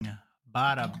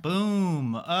Bada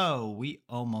boom. Oh, we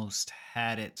almost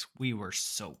had it. We were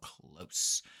so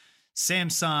close.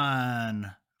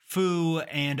 Samsahn, Fu,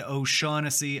 and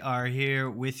Oseanacy are here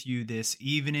with you this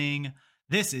evening.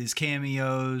 This is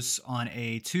Cameos on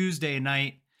a Tuesday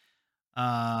night.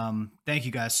 Thank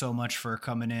you guys so much for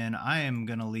coming in. I am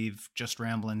going to leave Just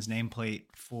Rambling's nameplate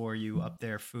for you up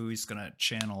there. Fu is going to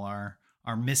channel our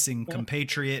missing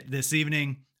compatriot this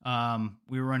evening.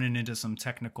 We were running into some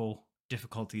technical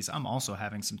difficulties. I'm also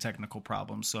having some technical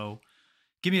problems. So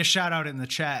give me a shout out in the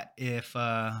chat if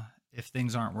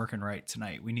things aren't working right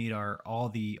tonight. We need all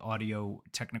the audio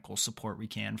technical support we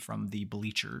can from the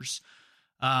bleachers.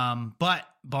 But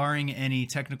barring any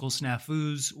technical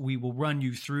snafus, we will run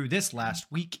you through this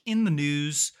last week in the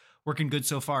news. Working good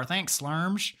so far. Thanks,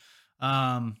 Slurmsh.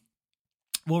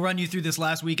 We'll run you through this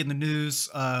last week in the news,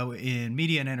 in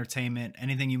media and entertainment,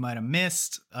 anything you might have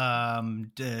missed.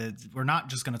 We're not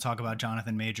just going to talk about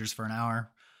Jonathan Majors for an hour,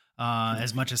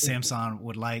 as much as Samsahn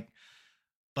would like.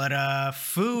 But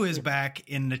Fu is back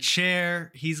in the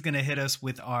chair. He's going to hit us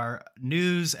with our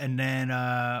news, and then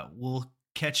we'll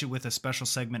catch you with a special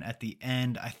segment at the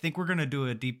end. I think we're going to do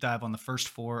a deep dive on the first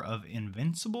 4 of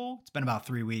Invincible. It's been about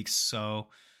 3 weeks, so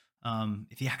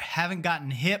if you haven't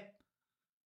gotten hip,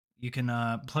 you can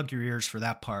plug your ears for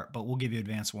that part, but we'll give you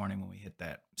advance warning when we hit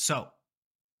that. So,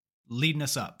 leading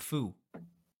us up, Fu,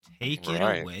 take it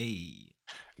away.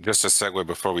 Just a segue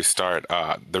before we start.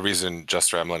 The reason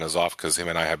Just Ramblin' is off because him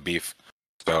and I have beef.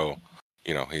 So,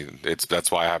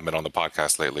 that's why I haven't been on the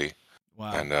podcast lately.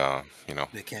 Wow. And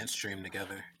they can't stream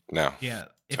together. No. Yeah.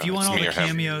 If you want all the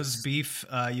Cameos beef,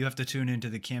 you have to tune into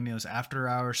the Cameos after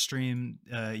hour stream.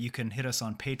 You can hit us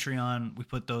on Patreon. We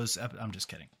put those. I'm just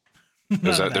kidding.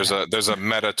 There's a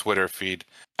meta Twitter feed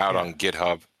out on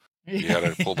GitHub. You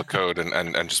gotta pull the code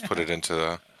and just put it into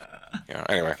the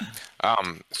anyway.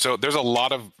 So there's a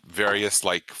lot of various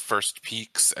like first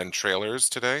peeks and trailers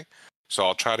today. So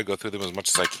I'll try to go through them as much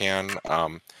as I can.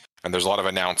 And there's a lot of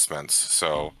announcements.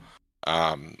 So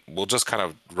we'll just kind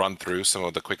of run through some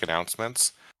of the quick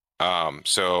announcements.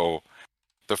 So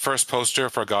the first poster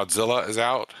for Godzilla is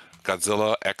out.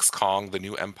 Godzilla X Kong: The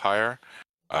New Empire.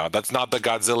 That's not the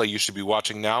Godzilla you should be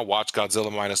watching now. Watch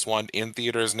Godzilla -1 in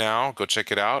theaters now. Go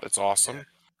check it out. It's awesome.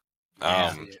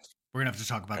 We're going to have to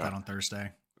talk about that on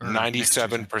Thursday.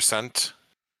 97%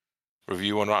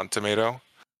 review on Rotten Tomato.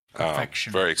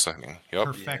 Perfection. Very exciting. Yep.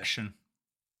 Perfection.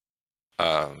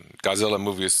 Godzilla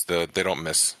movies, they don't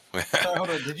miss. Sorry,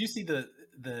 hold on. Did you see the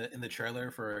in the trailer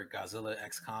for Godzilla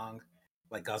X Kong?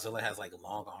 Like Godzilla has like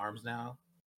long arms now.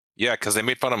 Yeah, because they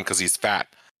made fun of him because he's fat.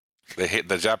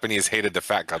 The Japanese hated the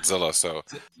fat Godzilla, so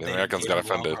the Americans got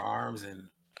offended. Arms and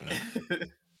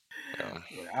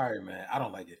all right, man. I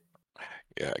don't like it.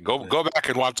 Yeah, go back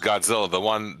and watch Godzilla, the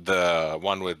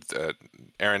one with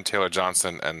Aaron Taylor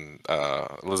Johnson and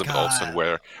Elizabeth Olsen,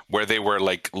 where they were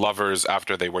like lovers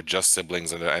after they were just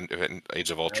siblings in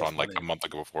Age of Ultron, like a month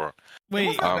ago before.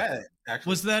 Wait,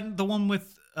 was that the one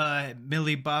with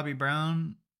Millie Bobby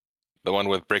Brown? The one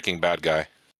with Breaking Bad guy,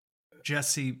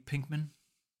 Jesse Pinkman?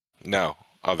 No,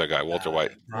 other guy, Walter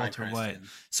White. Walter White.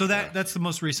 So that's the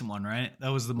most recent one, right? That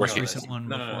was the most recent one.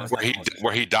 No,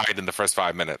 where he died in the first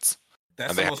 5 minutes.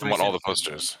 And they have all the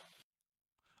posters.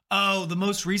 Oh, the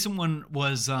most recent one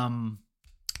was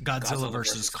Godzilla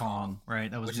versus Kong,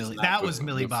 right? That was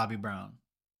Millie Bobby Brown.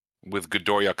 With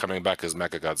Ghidorah coming back as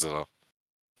Mechagodzilla.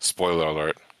 Spoiler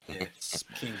alert. Yeah,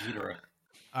 King Ghidorah.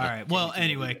 All right. Well,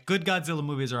 anyway, good Godzilla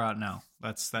movies are out now.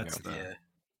 That's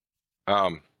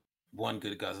one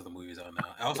good Godzilla movie is out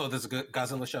now. Also, there's a good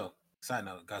Godzilla show. Side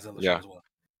note, Godzilla show as well.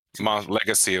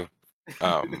 Legacy.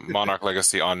 Monarch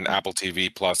Legacy on Apple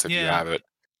TV Plus if you have it.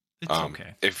 It's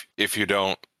okay. If you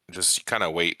don't, just kind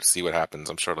of wait, see what happens.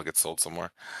 I'm sure it'll get sold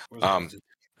somewhere.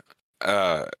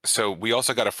 So we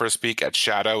also got a first peek at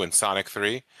Shadow in Sonic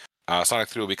 3. Sonic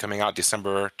 3 will be coming out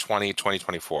December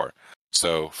 2024.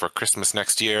 So for Christmas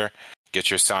next year, get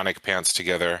your Sonic pants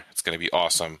together. It's going to be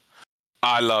awesome.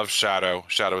 I love Shadow.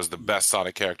 Shadow is the best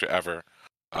Sonic character ever.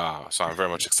 So I'm very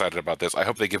much excited about this. I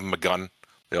hope they give him a gun.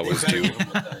 They always do.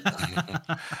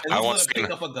 I want to pick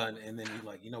up a gun, and then you're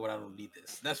like, you know what? I don't need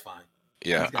this. That's fine.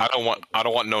 Yeah, I don't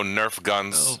want no Nerf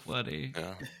guns. Oh, buddy.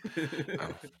 Yeah.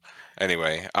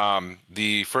 Anyway,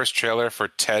 the first trailer for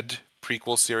Ted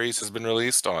prequel series has been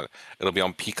released. It'll be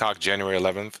on Peacock January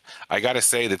 11th. I gotta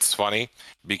say that's funny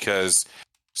because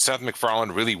Seth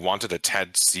MacFarlane really wanted a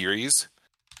Ted series.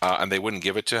 And they wouldn't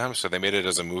give it to him, so they made it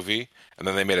as a movie, and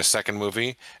then they made a second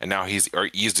movie, and now he's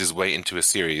eased his way into a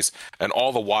series. And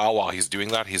all the while he's doing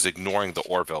that, he's ignoring the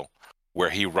Orville, where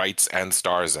he writes and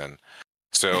stars in.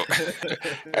 So,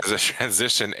 as a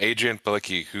transition, Adrian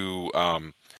Palicki, who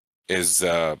is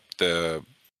the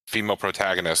female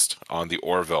protagonist on the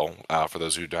Orville. For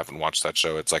those who haven't watched that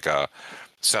show, it's like a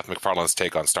Seth MacFarlane's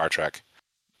take on Star Trek.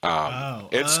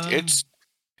 It's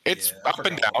Yeah, I up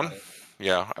and forgot down. about it.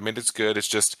 Yeah, I mean it's good. It's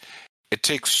just it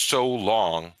takes so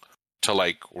long to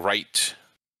like write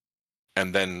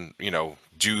and then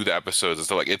do the episodes and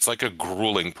stuff. Like it's like a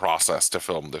grueling process to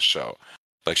film this show.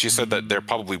 Like she said that there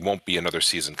probably won't be another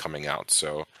season coming out.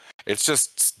 So it's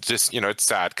just it's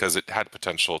sad because it had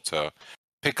potential to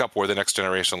pick up where the Next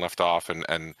Generation left off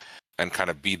and kind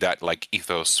of be that like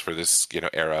ethos for this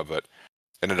era, but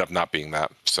ended up not being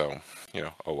that. So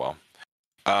oh well.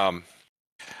 A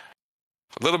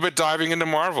little bit diving into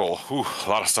Marvel. Ooh, a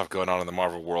lot of stuff going on in the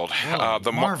Marvel world. Whoa,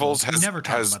 The Marvels we never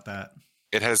talked about that.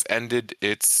 It has ended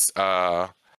its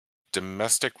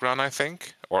domestic run, I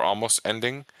think, or almost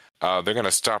ending. They're going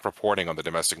to stop reporting on the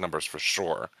domestic numbers for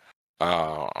sure,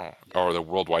 or the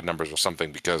worldwide numbers or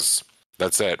something, because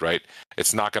that's it, right?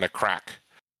 It's not going to crack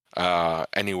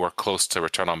anywhere close to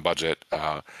return on budget.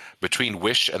 Between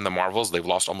Wish and the Marvels, they've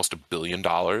lost almost $1 billion.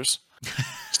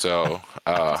 So,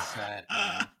 Sad.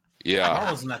 yeah,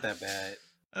 Marvel's not that bad.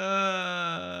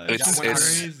 It's Y'all went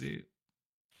crazy.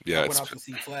 Yeah, went out to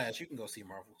see Flash. You can go see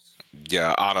Marvels.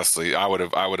 yeah. Honestly, I would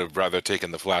have rather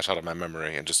taken the Flash out of my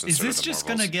memory and just. Is inserted this the just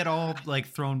Marvels. gonna get all like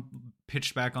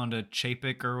pitched back onto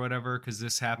Chapek or whatever? Because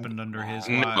this happened under his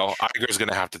watch. No, Iger's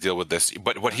gonna have to deal with this.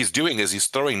 But what he's doing is he's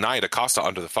throwing Nia DaCosta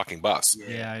under the fucking bus.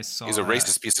 Yeah, I saw. He's a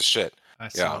racist piece of shit. I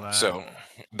saw Yeah. that. So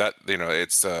that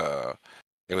it's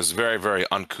it was very, very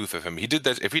uncouth of him. He did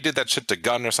that. If he did that shit to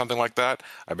Gunn or something like that,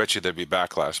 I bet you there'd be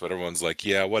backlash. But everyone's like,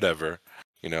 yeah, whatever.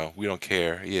 We don't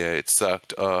care. Yeah, it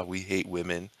sucked. We hate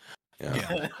women.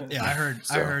 Yeah. Yeah, I heard.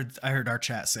 So- I heard our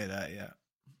chat say that. Yeah.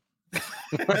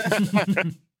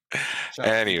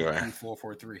 Anyway.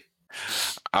 443.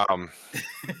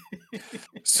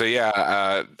 So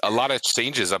yeah, a lot of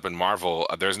changes up in Marvel.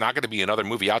 There's not going to be another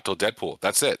movie out till Deadpool.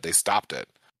 That's it. They stopped it.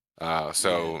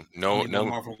 So Only no one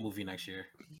Marvel movie next year.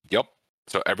 Yep.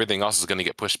 So everything else is going to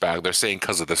get pushed back. They're saying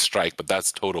because of the strike, but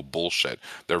that's total bullshit.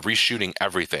 They're reshooting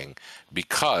everything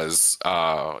because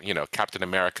Captain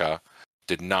America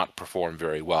did not perform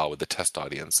very well with the test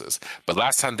audiences. But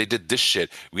last time they did this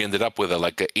shit, we ended up with an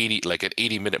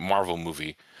 80-minute Marvel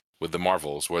movie with the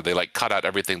Marvels where they like cut out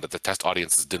everything that the test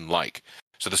audiences didn't like.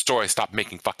 So the story stopped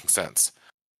making fucking sense.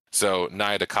 So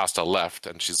Nia DaCosta left,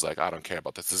 and she's like, I don't care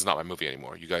about this. This is not my movie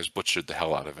anymore. You guys butchered the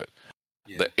hell out of it.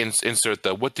 Yeah. Insert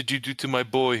the "What did you do to my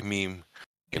boy" meme.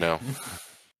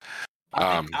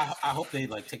 I hope they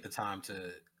like take the time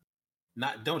to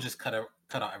don't just cut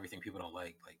out everything people don't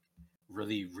like. Like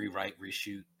really rewrite,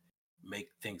 reshoot, make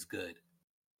things good.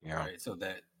 Yeah. Right. So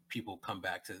that people come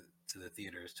back to the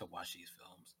theaters to watch these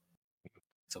films.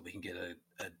 So we can get a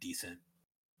decent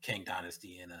Kang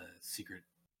Dynasty and a Secret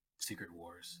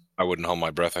Wars. I wouldn't hold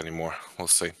my breath anymore. We'll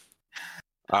see.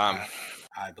 I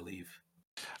believe.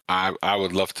 I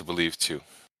would love to believe too.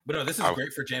 But no, this is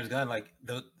great for James Gunn. Like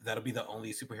that'll be the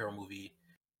only superhero movie.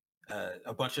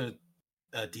 A bunch of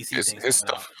DC things.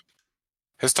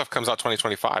 His stuff comes out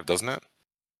 2025, doesn't it?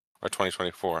 Or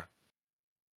 2024?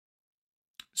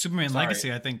 Superman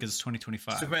Legacy, I think, is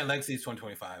 2025. Superman Legacy is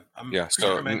 2025. Yeah.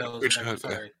 So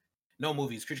no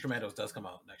movies. Creature Commandos does come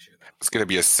out next year, though. It's going to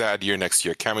be a sad year next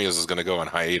year. Cameos is going to go on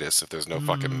hiatus if there's no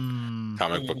fucking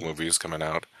comic book movies coming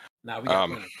out. Nah, we got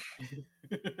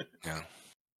yeah.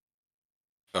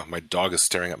 Oh, my dog is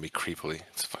staring at me creepily.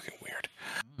 It's fucking weird.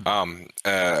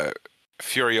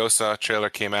 Furiosa trailer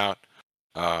came out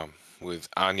with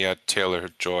Anya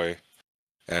Taylor-Joy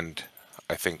and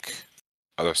I think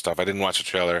other stuff. I didn't watch the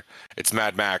trailer. It's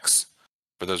Mad Max.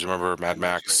 For those who remember Mad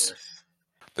Max,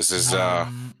 this is that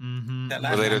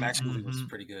last related. Mad Max movie was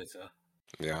pretty good. So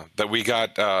yeah, that we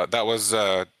got. That was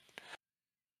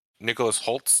Nicholas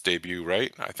Holt's debut,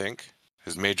 right? I think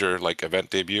his major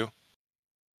event debut.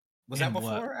 Was that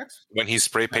before X? When he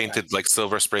spray painted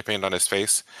silver spray paint on his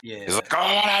face. Yeah. He's like,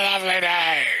 "Oh, what a lovely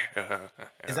day."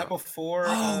 Is that before?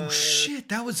 Oh shit,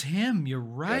 that was him. You're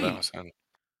right. Yeah, that was him.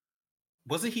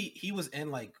 Wasn't he? He was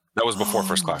in that was before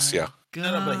First Class. Yeah.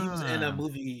 No, but he was in a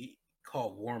movie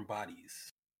called Warm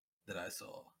Bodies that I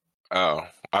saw. Oh,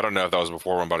 I don't know if that was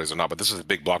before Warm Bodies or not, but this is a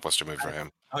big blockbuster movie for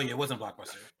him. Oh yeah, it wasn't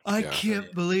Blockbuster. I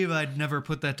can't believe I'd never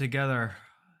put that together.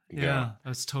 Yeah,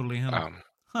 that's totally him.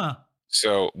 Huh.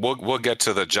 So we'll get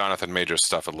to the Jonathan Majors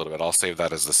stuff a little bit. I'll save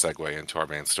that as the segue into our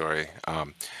main story.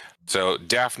 So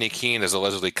Daphne Keane is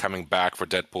allegedly coming back for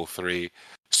Deadpool 3.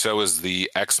 So is the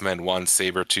X-Men 1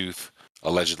 Sabretooth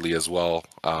allegedly as well.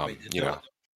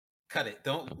 Cut it.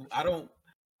 I don't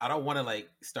want to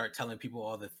start telling people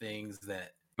all the things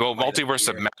that. Well, Multiverse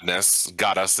of Madness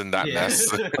got us in that mess.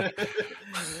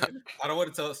 I don't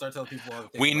want to start telling people all the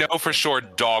things. We know for sure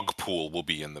Dogpool will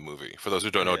be in the movie. For those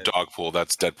who don't know Dogpool,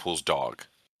 that's Deadpool's dog.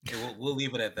 Yeah, we'll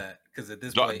leave it at that because at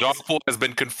this point, Dogpool has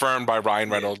been confirmed by Ryan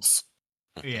Reynolds.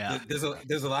 Yeah, there's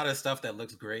a lot of stuff that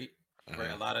looks great,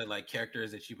 right? A lot of like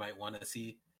characters that you might want to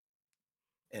see,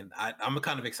 and I'm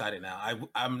kind of excited now.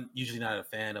 I'm usually not a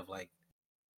fan of like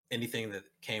anything that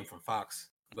came from Fox,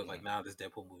 but like now this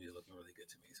Deadpool movie is looking really good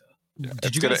to me. So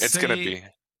it's gonna be.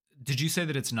 Did you say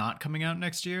that it's not coming out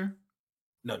next year?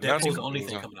 No, Deadpool's the only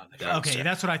thing coming out next year. Okay,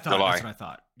 that's what I thought. July. That's what I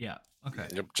thought. Yeah. Okay.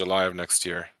 Yep, July of next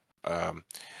year.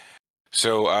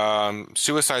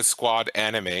 Suicide Squad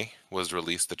anime was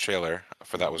released. The trailer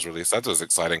for that was released. That was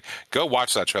exciting. Go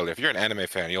watch that trailer. If you're an anime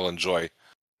fan, you'll enjoy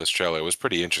this trailer. It was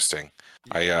pretty interesting.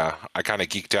 I kind of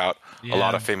geeked out. A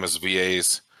lot of famous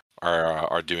VAs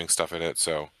are doing stuff in it,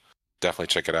 so definitely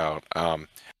check it out.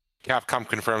 Capcom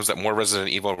confirms that more Resident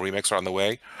Evil remakes are on the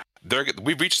way.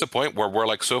 We've reached the point where we're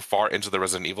like so far into the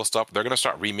Resident Evil stuff, they're gonna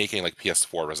start remaking like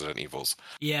PS4 Resident Evils.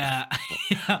 Yeah.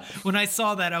 When I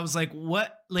saw that, I was like,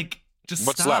 "What? Like, just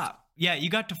What's stop." left? Yeah, you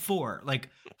got to 4. Like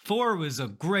 4 was a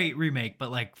great remake,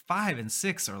 but like 5 and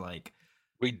 6 are like.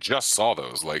 We just saw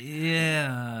those. Like,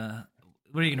 yeah.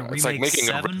 What are you gonna remake? It's like making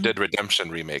 7? a Red Dead Redemption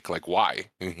remake. Like, why?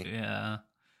 Yeah.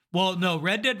 Well, no,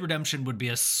 Red Dead Redemption would be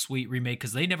a sweet remake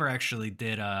because they never actually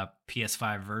did a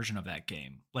PS5 version of that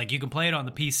game. Like, you can play it on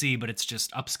the PC, but it's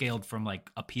just upscaled from like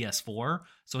a PS4,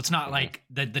 so it's not like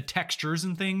the textures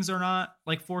and things are not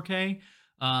like 4K.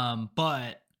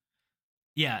 But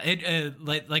yeah, it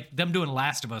like them doing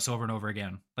Last of Us over and over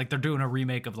again. Like they're doing a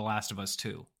remake of The Last of Us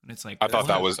 2, and it's like I thought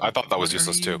that was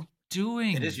useless too.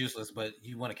 Doing it is useless, but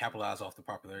you want to capitalize off the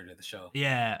popularity of the show.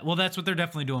 Yeah, well, that's what they're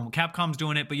definitely doing. Capcom's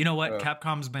doing it, but you know what?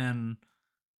 Capcom's been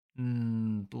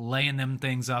laying them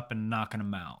things up and knocking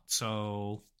them out.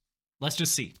 So let's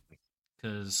just see,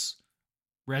 because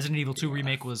Resident Evil 2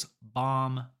 remake was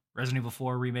bomb. Resident Evil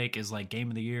 4 remake is like game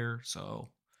of the year. So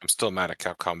I'm still mad at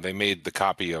Capcom. They made the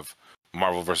copy of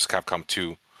Marvel vs. Capcom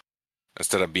 2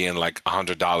 instead of being like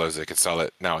 $100, they could sell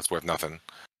it. Now it's worth nothing.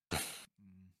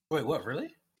 Wait, what?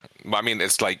 Really? I mean,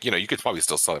 it's like, you could probably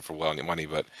still sell it for well money,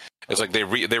 but it's like they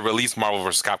released Marvel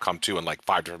vs. Capcom 2 in like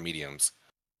 5 different mediums.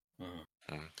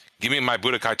 Give me my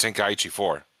Budokai Tenkaichi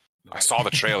 4. I saw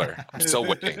the trailer. I'm still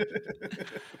waiting.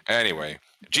 Anyway,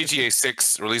 GTA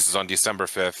 6 releases on December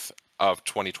 5th of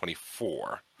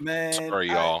 2024. Man, sorry,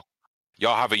 y'all.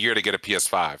 Y'all have a year to get a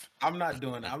PS5. I'm not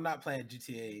playing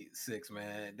GTA 6,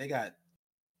 man. They got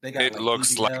it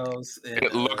looks like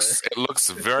it looks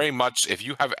very much, if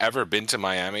you have ever been to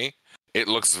Miami, it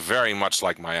looks very much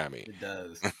like Miami. It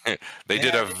does. they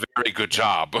did a very good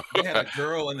job. They had a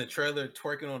girl in the trailer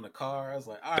twerking on the car. I was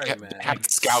like, all right, man. They had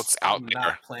scouts out there.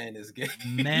 Not playing this game.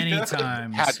 Many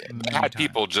times. Had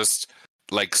people just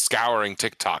like scouring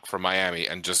TikTok for Miami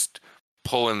and just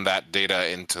pulling that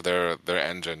data into their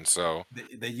engine. So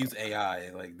they use AI.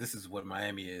 Like, this is what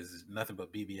Miami is. Nothing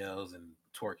but BBLs and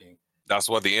twerking. That's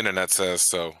what the internet says,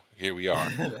 so here we are.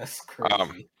 That's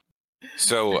crazy.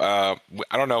 I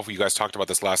don't know if you guys talked about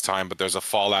this last time, but there's a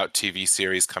Fallout TV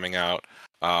series coming out.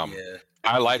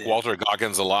 I like Walter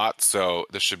Goggins a lot, so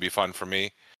this should be fun for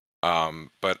me. And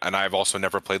I've also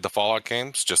never played the Fallout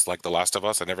games, just like The Last of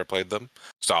Us. I never played them,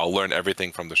 so I'll learn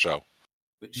everything from the show.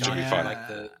 But Sean, you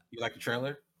like the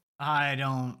trailer? I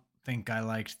don't think I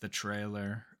liked the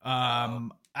trailer.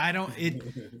 I don't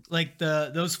like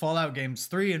those Fallout games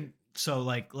 3 and. So,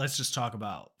 like, let's just talk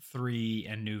about 3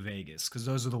 and New Vegas, because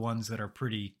those are the ones that are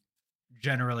pretty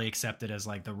generally accepted as,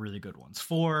 like, the really good ones.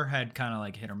 4 had kind of,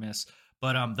 like, hit or miss.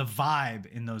 But the vibe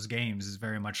in those games is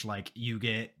very much like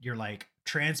you're, like,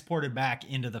 transported back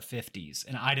into the 50s.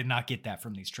 And I did not get that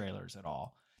from these trailers at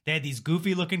all. They had these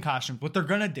goofy-looking costumes. What they're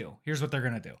going to do, here's what they're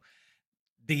going to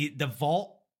do. The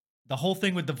vault, the whole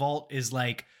thing with the vault is,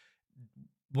 like,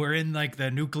 we're in like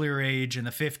the nuclear age in the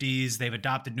 50s. They've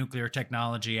adopted nuclear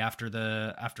technology after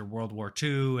World War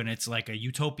II, and it's like a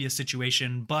utopia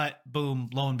situation. But boom,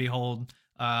 lo and behold,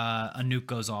 a nuke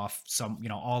goes off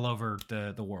all over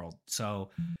the world.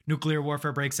 So nuclear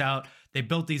warfare breaks out. They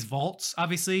built these vaults,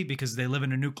 obviously, because they live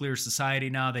in a nuclear society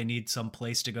now. They need some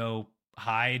place to go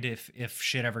hide if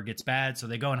shit ever gets bad. So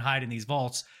they go and hide in these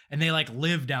vaults, and they like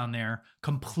live down there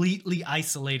completely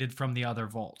isolated from the other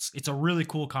vaults. It's a really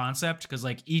cool concept because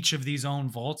like each of these own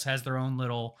vaults has their own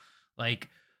little like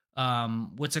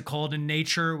what's it called in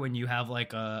nature when you have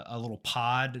like a little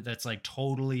pod that's like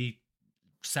totally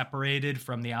separated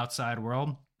from the outside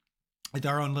world, like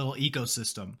their own little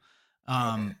ecosystem.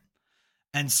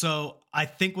 And so I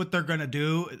think what they're going to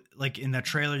do, like in the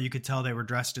trailer, you could tell they were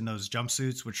dressed in those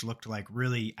jumpsuits, which looked like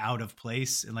really out of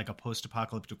place in like a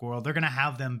post-apocalyptic world. They're going to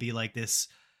have them be like this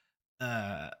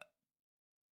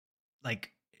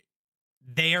like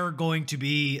they're going to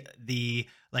be the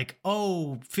like,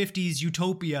 oh, 50s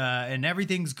utopia and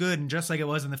everything's good and just like it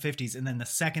was in the 50s, and then the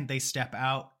second they step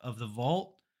out of the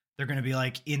vault, they're going to be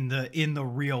like in the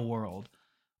real world,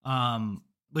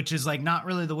 which is like not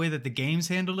really the way that the games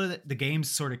handled it. The games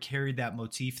sort of carried that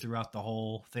motif throughout the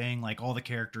whole thing, like all the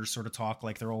characters sort of talk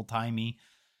like they're old timey,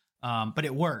 but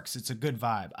it works. It's a good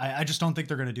vibe. I just don't think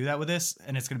they're going to do that with this,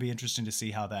 and it's going to be interesting to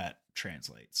see how that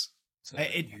translates. So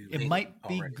It might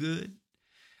be good.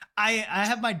 I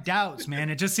have my doubts, man.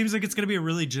 It just seems like it's going to be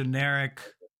a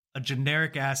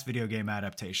generic ass video game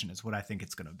adaptation is what I think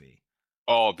it's going to be.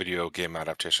 All video game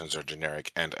adaptations are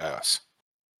generic and ass.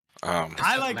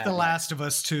 I like The Last of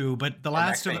Us too, but The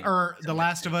Last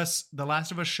of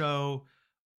Us show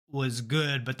was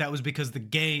good, but that was because the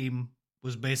game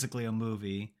was basically a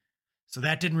movie, so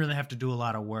that didn't really have to do a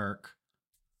lot of work.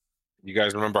 You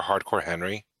guys remember Hardcore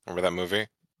Henry? Remember that movie?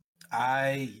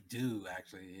 I do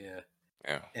actually, yeah.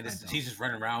 Yeah. And he's just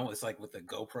running around. It's like with a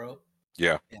GoPro.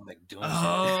 Yeah. And like doing.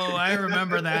 Oh, I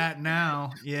remember that now.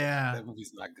 Yeah. That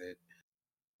movie's not good.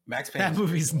 Max Payne. That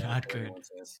movie's not good.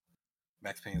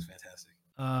 Max Payne is fantastic.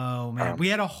 Oh man, we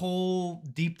had a whole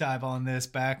deep dive on this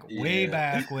way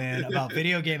back when about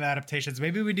video game adaptations.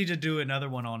 Maybe we need to do another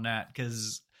one on that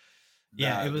because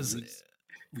it was.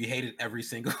 We hated every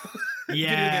single video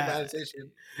game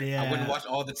adaptation. Yeah, I wouldn't watch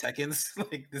all the Tekkens.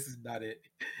 Like this is not it.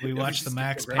 We watched the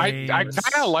Max Payne. I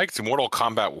kind of liked Mortal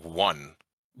Kombat 1.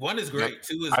 1 is great.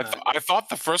 2 is. I thought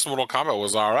the first Mortal Kombat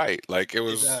was all right. Like it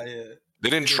was. They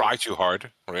didn't try too hard,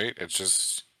 right? It's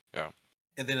just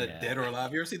And then Dead or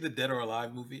Alive. You ever see the Dead or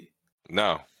Alive movie?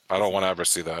 No, I don't want to ever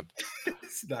see that.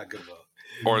 It's not good enough.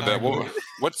 Or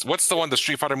what's the one, the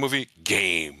Street Fighter movie?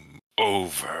 Game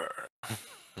Over.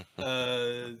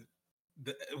 There's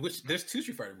 2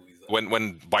 Street Fighter movies. Though.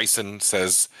 When Bison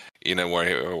says,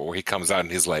 where he comes out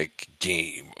and he's like,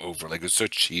 game over. Like it's so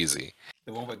cheesy.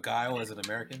 The one with Guile as an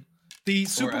American? The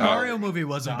Super Mario movie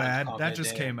wasn't bad. That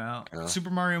just came out. Yeah. Super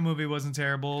Mario movie wasn't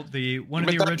terrible. One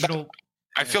of the original.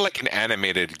 I feel like an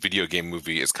animated video game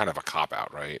movie is kind of a cop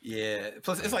out, right? Yeah.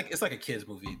 Plus, it's like a kids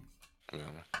movie. Yeah.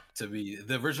 To be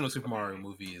the original Super Mario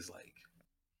movie is like.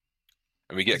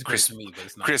 And we get Chris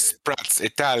Pratt's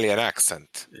Italian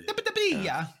accent.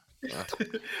 Yeah.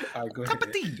 All right, go ahead.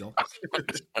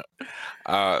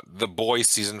 The Boys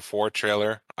season 4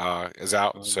 trailer is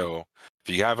out. So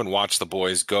if you haven't watched The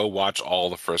Boys, go watch all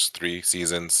the first 3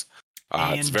 seasons.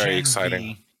 It's very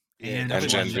exciting. And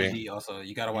Gen V. Also,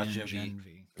 you gotta watch Gen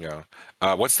V. Yeah.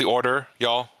 What's the order,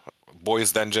 y'all?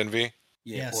 Boys, then Gen V?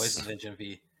 Yeah, yes. Boys, then Gen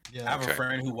V. Yeah. I have a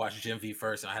friend who watched Gen V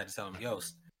first, and I had to tell him, yo,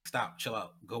 stop, chill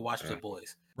out. Go watch The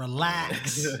Boys.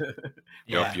 Relax.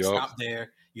 Stop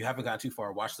there. You haven't gone too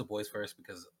far. Watch The Boys first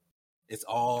because it's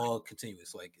all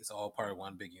continuous. Like, it's all part of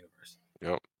one big universe.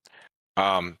 Yep.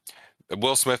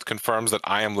 Will Smith confirms that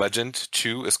I Am Legend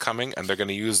 2 is coming, and they're going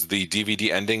to use the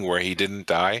DVD ending where he didn't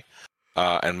die.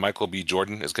 And Michael B.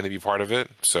 Jordan is going to be part of it.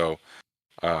 So,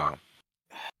 yeah.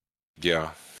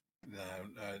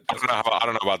 I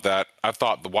don't know about that. I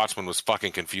thought The Watchmen was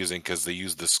fucking confusing because they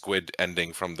used the squid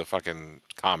ending from the fucking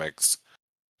comics,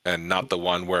 and not the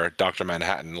one where Dr.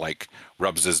 Manhattan like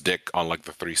rubs his dick on like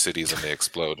the 3 cities and they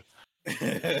explode.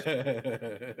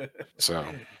 So,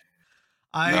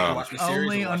 I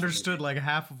only understood like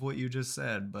half of what you just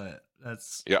said, but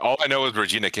that's all I know is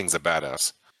Regina King's a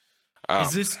badass.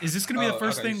 Is this going to be the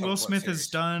first thing Will Smith has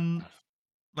done?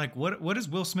 Like what has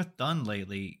Will Smith done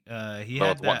lately? He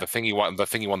had the thing he won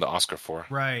the Oscar for.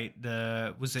 Right.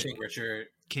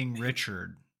 King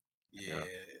Richard. Yeah.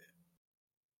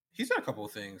 He's done a couple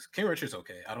of things. King Richard's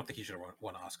okay. I don't think he should have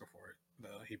won an Oscar for it.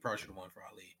 He probably should have won for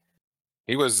Ali.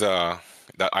 He was that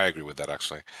I agree with that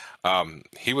actually.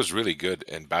 He was really good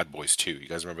in Bad Boys 2. You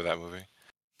guys remember that movie?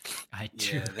 I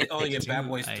do. Bad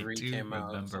Boys 3 came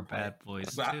out. I remember Bad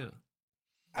Boys 2.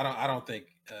 I don't think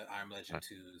I Am Legend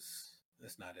 2 is.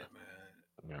 That's not it, man.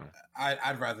 Yeah.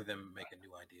 I'd rather them make a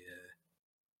new idea.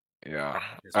 Yeah.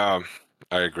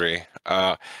 I agree.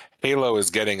 Halo is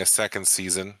getting a second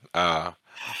season.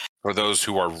 For those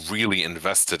who are really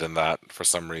invested in that for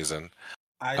some reason.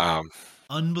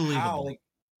 Unbelievable.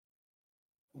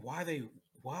 Why,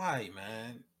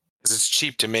 man? Because it's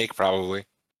cheap to make, probably.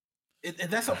 And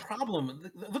that's a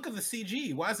problem. Look at the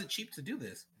CG. Why is it cheap to do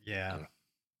this? Yeah.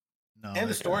 No, and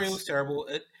the story looks terrible.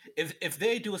 If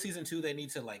they do a season 2, they need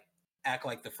to like act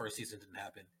like the first season didn't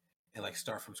happen and like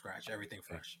start from scratch, everything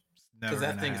fresh. Because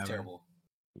that thing is terrible.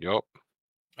 Yep.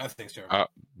 That thing's terrible.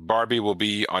 Barbie will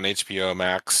be on HBO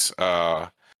Max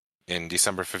in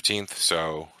December 15th,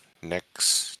 so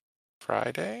next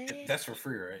Friday. That's for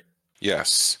free, right?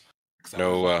 Yes.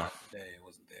 No. It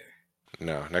wasn't there.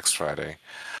 No, next Friday.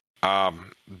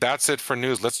 That's it for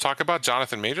news. Let's talk about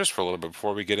Jonathan Majors for a little bit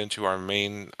before we get into our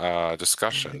main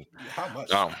discussion. How much?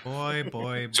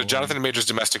 Boy. So Jonathan Majors'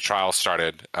 domestic trial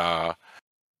started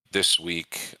this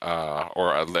week,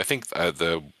 or I think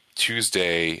the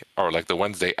Tuesday or like the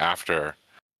Wednesday after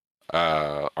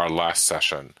our last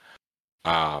session.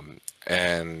 And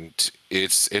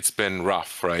it's been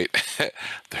rough, right?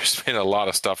 There's been a lot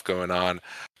of stuff going on.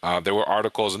 There were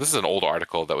articles, and this is an old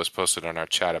article that was posted on our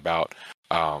chat about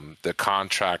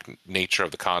the nature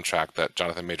of the contract that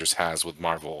Jonathan Majors has with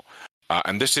Marvel.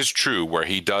 And this is true, where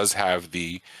he does have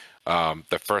the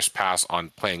first pass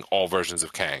on playing all versions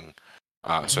of Kang.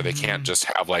 So they can't just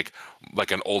have like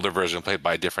an older version played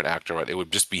by a different actor. Right? It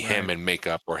would just be him in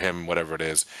makeup or him, whatever it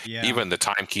is. Yeah. Even the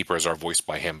timekeepers are voiced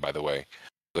by him, by the way.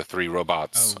 The 3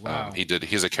 robots. Oh, wow.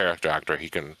 He's a character actor. He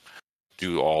can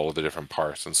do all of the different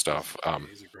parts and stuff.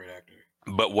 He's a great actor.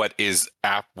 But what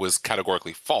was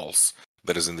categorically false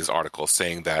that is in this article,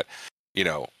 saying that,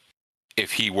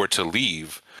 if he were to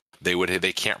leave,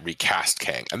 they can't recast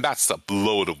Kang, and that's a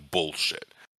load of bullshit,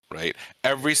 right?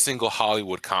 Every single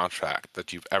Hollywood contract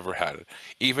that you've ever had,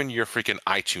 even your freaking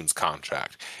iTunes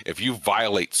contract, if you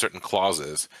violate certain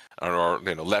clauses or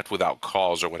let without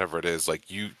cause or whatever it is, like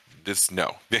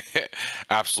no,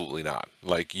 absolutely not.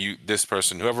 Like this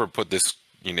person, whoever put this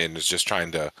in, is just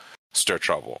trying to stir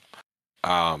trouble.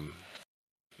 And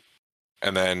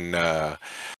then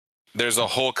there's a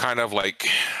whole kind of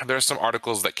there's some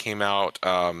articles that came out.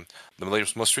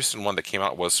 The most recent one that came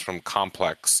out was from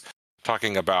Complex,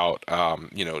 talking about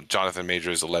Jonathan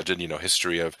Majors' alleged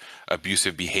history of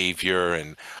abusive behavior,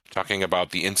 and talking about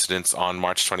the incidents on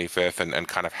March 25th and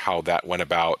kind of how that went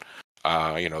about.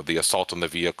 The assault on the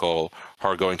vehicle,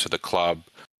 her going to the club,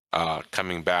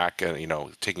 coming back and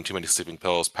taking too many sleeping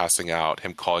pills, passing out,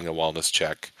 him calling a wellness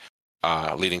check,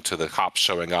 leading to the cops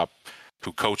showing up,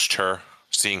 who coached her,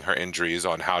 seeing her injuries,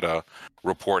 on how to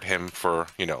report him for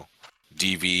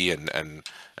DV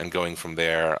and going from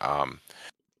there.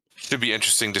 Should be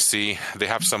interesting to see. They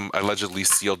have some allegedly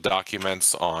sealed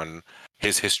documents on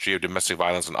his history of domestic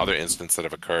violence and other incidents that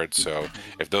have occurred. So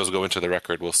if those go into the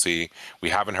record, we'll see.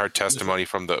 We haven't heard testimony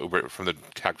from the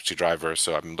taxi driver,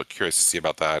 so I'm curious to see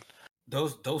about that.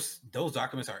 Those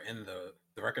documents are in the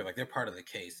record, like they're part of the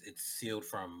case. It's sealed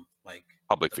from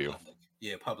public view.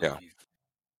 Yeah, public view.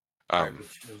 Right,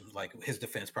 which was, his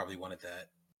defense probably wanted that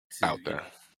to, out there.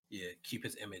 Keep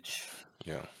his image.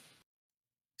 Yeah.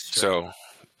 Straight. So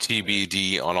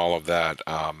TBD on all of that.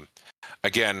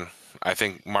 Again, I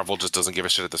think Marvel just doesn't give a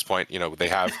shit at this point. They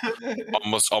have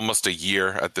almost a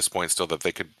year at this point still that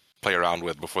they could play around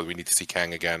with before we need to see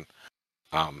Kang again.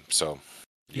 So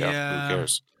who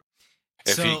cares?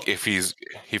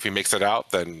 If he makes it out,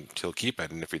 then he'll keep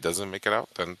it, and if he doesn't make it out,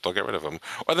 then they'll get rid of him,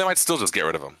 or they might still just get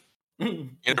rid of him.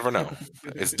 You never know.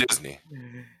 It's Disney.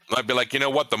 Might be like, you know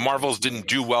what? The Marvels didn't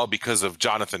do well because of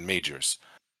Jonathan Majors.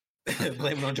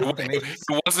 Blame it on Jonathan Majors.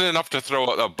 It wasn't enough to throw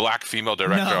a black female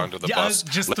director under the bus.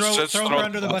 Just throw her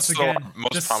under the bus again.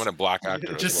 Most prominent black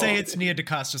actor. Just say it's Nia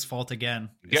DaCosta's fault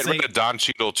again. Get rid of Don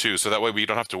Cheadle too, so that way we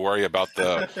don't have to worry about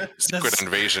the secret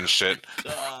invasion shit.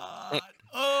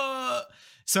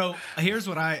 So here's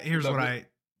what I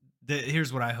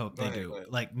hope they do.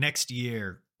 Like next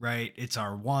year, right? It's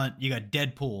our one. You got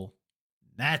Deadpool.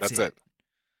 That's it.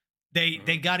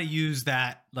 They got to use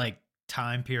that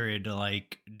time period to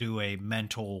do a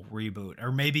mental reboot,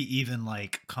 or maybe even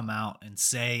come out and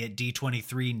say at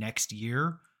D23 next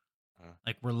year,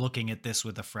 we're looking at this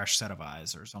with a fresh set of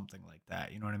eyes or something like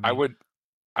that. You know what I mean?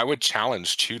 I would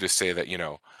challenge too to say that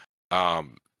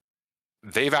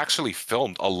they've actually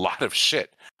filmed a lot of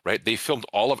shit, right? They filmed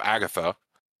all of Agatha,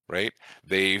 right?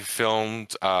 They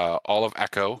filmed all of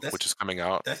Echo, which is coming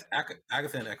out. That's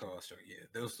Agatha and Echo also. Yeah,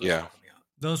 those are coming out.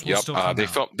 Those will still come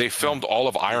out. They filmed all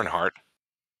of Ironheart,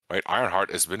 right?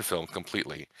 Ironheart has been filmed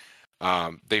completely.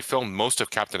 They filmed most of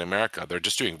Captain America. They're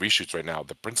just doing reshoots right now.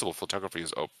 The principal photography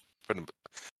is open.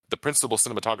 The principal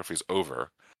cinematography is over.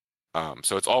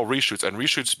 So it's all reshoots, and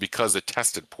reshoots because it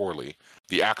tested poorly.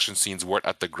 The action scenes weren't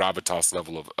at the gravitas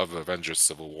level of Avengers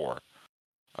Civil War.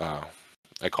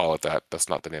 I call it that. That's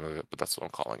not the name of it, but that's what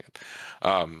I'm calling it.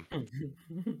 And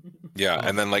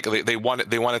then they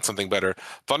wanted something better.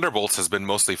 Thunderbolts has been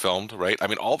mostly filmed, right? I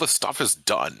mean, all the stuff is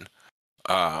done.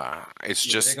 It's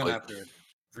just they're gonna have to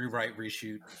rewrite,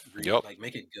 reshoot,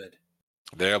 make it good.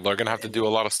 They're gonna have to do a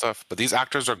lot of stuff. But these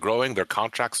actors are growing. Their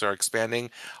contracts are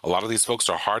expanding. A lot of these folks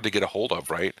are hard to get a hold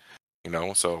of, right?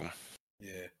 So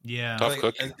yeah. Tough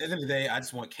cookie. At the end of the day, I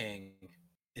just want Kang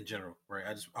in general, right?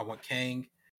 I want Kang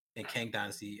and Kang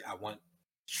Dynasty. I want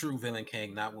true villain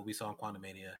Kang, not what we saw in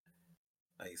Quantumania.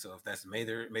 Like, so if that's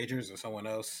Majors or someone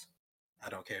else, I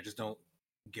don't care. Just don't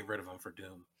get rid of him for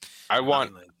Doom. I I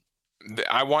want, mean,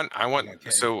 I want. okay.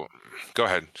 So, go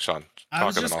ahead, Sean. I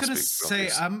was Talk and then just I'll gonna speak. say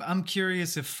Please. I'm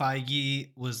curious if Feige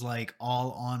was like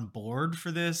all on board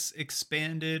for this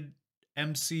expanded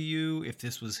MCU, if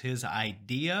this was his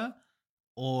idea,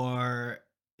 or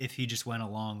if he just went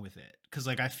along with it. Because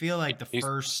like I feel like the He's-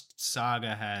 first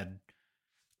saga had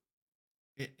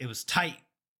it was tight,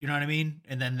 you know what I mean?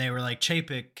 And then they were like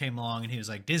Chapek came along and he was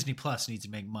like Disney Plus needs to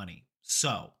make money.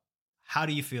 So how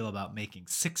do you feel about making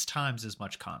 6 times as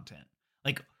much content?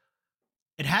 Like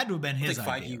it had to have been his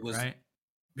idea, right?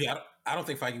 Yeah, I don't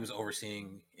think Feige was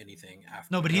overseeing anything after.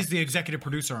 No, but he's the executive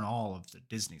producer on all of the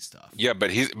Disney stuff. Yeah, but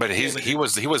he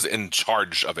was in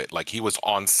charge of it. Like he was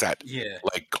on set. Yeah,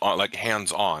 like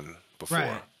hands on before.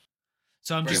 Right.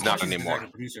 So I'm Right, just He's not he's the anymore.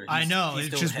 executive producer. I know, he's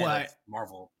it's still just head why- of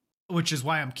Marvel. which is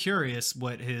why I'm curious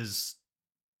what his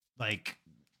like,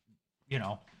 you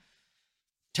know,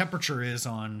 temperature is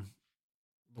on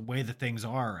the way that things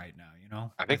are right now, you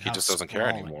know? I think With he how just doesn't care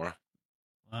sprawling. anymore.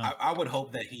 Wow. I would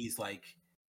hope that he's like,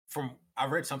 I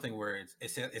read something where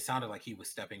it sounded like he was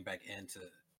stepping back in to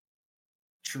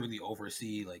truly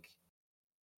oversee like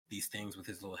these things with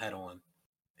his little head on.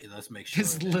 And let's make sure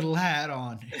His that- little hat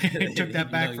on. He took that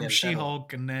You back know, he from had his hat on.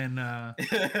 She-Hulk and then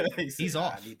He said, he's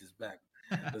off. I need this back.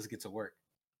 Let's get to work.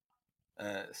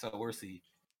 So we'll see.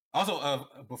 Also,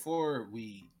 before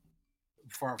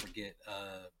I forget,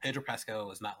 Pedro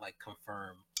Pascal is not like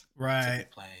confirmed to right. be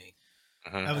playing.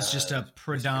 Mhm. That was just a Mr.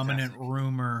 predominant Fantastic.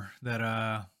 rumor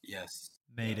that Yes.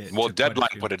 made Yes. it. Well, to quite a Deadline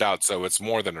few. put it out, so it's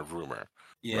more than a rumor.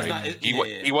 Yeah, Right. it's not.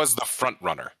 He was the front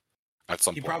runner at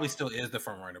some He point. probably still is the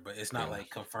front runner, but it's not Yeah. like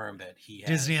confirmed that he has.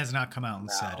 Disney has not come out and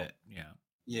said now. it. Yeah.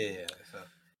 Yeah. So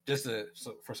just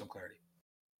for some clarity.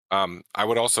 I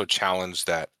would also challenge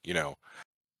that,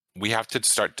 we have to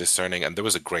start discerning, and there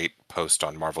was a great post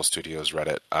on Marvel Studios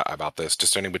Reddit about this,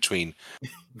 discerning between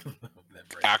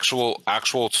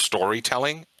actual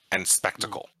storytelling and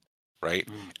spectacle, right?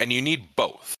 Mm. And you need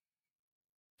both.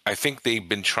 I think they've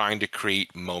been trying to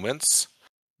create moments,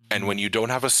 and when you don't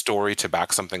have a story to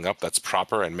back something up that's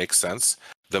proper and makes sense,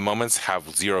 the moments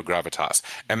have zero gravitas.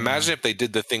 Imagine if they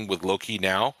did the thing with Loki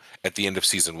now at the end of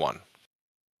season 1.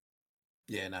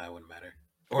 Yeah, no, it wouldn't matter.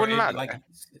 It wouldn't matter. Like,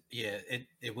 yeah,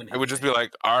 it wouldn't. It would just be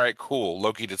like, all right, cool.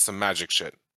 Loki did some magic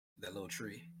shit. that little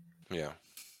tree. Yeah.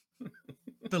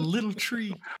 The little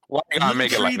tree. Why you Little gotta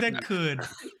make it tree like that that?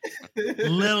 could.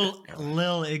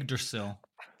 Lil Yggdrasil.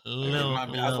 It Lil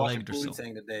reminded me- I was watching Yggdrasil. Pootie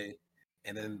Tang today,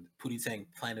 and then Pootie Tang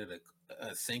planted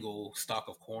a single stalk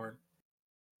of corn,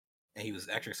 and he was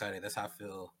extra excited. That's how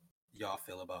y'all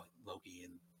feel about Loki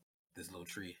and this little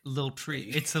tree. Little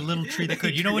tree. It's a little tree that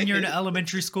could. You know when you're in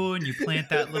elementary school and you plant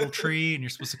that little tree and you're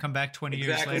supposed to come back 20 years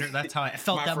Exactly. later? That's how I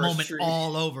felt My that first moment tree.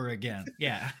 all over again.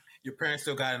 Yeah. Your parents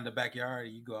still got it in the backyard.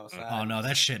 And you go outside. Oh no,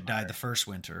 that shit died the first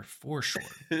winter for sure.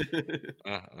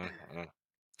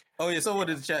 Oh yeah, someone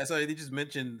in the chat. So they just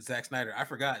mentioned Zack Snyder. I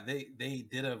forgot they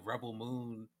did a Rebel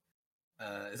Moon.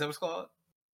 Is that what it's called?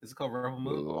 Is it called Rebel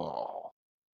Moon?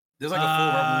 There's like a full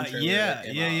Rebel Moon trailer that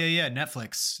came out. Yeah.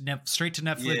 Netflix, straight to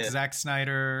Netflix. Yeah. Zack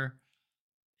Snyder.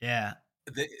 Yeah.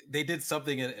 They did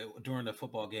something during the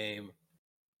football game,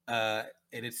 and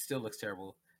it still looks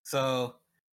terrible. So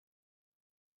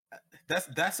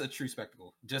that's a true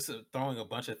spectacle. Just throwing a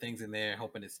bunch of things in there,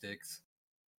 hoping it sticks.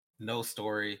 No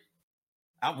story.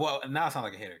 Well, now I sound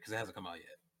like a hater because it hasn't come out yet.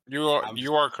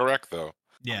 You are correct though.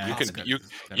 Yeah. You it's can good.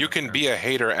 you can be a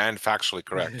hater and factually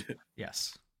correct.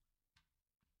 Yes.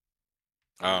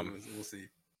 We'll see.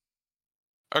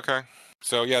 Okay.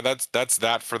 So yeah, that's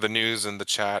that for the news in the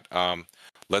chat.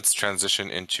 Let's transition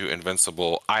into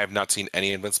Invincible. I have not seen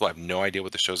any Invincible. I have no idea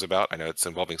what the show's about. I know it's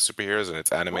involving superheroes and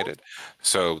it's animated.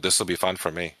 So this will be fun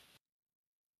for me.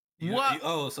 What?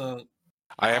 So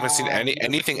I haven't seen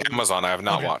anything Amazon. I have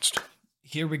not Okay. watched.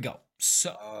 Here we go.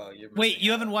 So you're wait, missing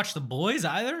you out. haven't watched The Boys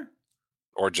either?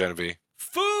 Or Genevieve.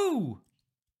 Foo!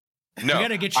 No,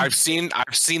 gotta get you- I've seen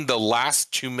the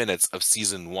last 2 minutes of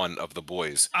season 1 of The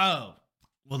Boys, Oh.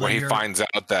 Well, where then he you're- finds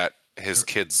out that his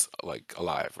kid's like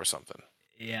alive or something.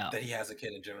 Yeah. that he has a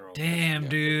kid in general. Damn, Yeah.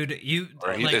 dude. You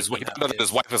Or he like found out that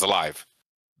his wife is alive.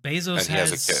 Bezos and he has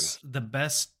a has the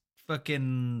best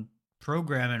fucking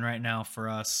programming right now for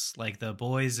us. Like The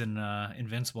Boys and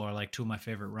Invincible are like 2 of my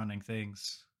favorite running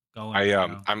things going. right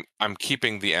now. I'm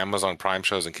keeping the Amazon Prime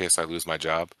shows in case I lose my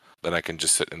job. Then I can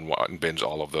just sit and binge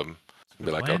all of them and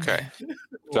be like, Plan. okay,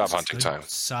 job hunting Good, time.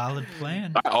 Solid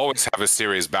plan. I always have a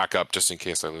series backup just in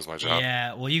case I lose my job.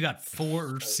 Yeah, well, you got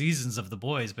 4 seasons of The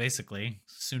Boys, basically,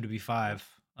 soon to be 5.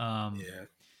 Yeah.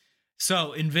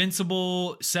 So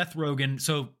Invincible, Seth Rogen.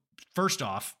 So first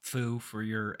off, Fu, for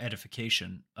your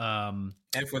edification, and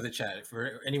for the chat,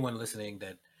 for anyone listening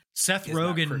that Seth is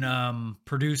not privy. Rogen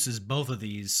produces both of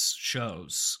these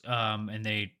shows, and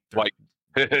they're Like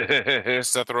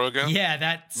Seth Rogen. yeah,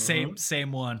 that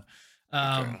same one.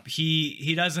 Okay.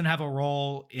 He doesn't have a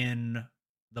role in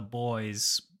The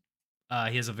Boys.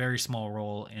 He has a very small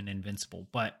role in Invincible,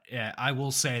 but I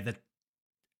will say that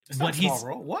It's not a small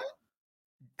role. What?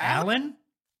 Alan?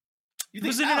 You He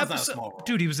was in an episode,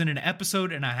 dude. He was in an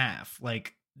episode and a half.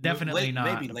 Like, definitely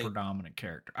not a predominant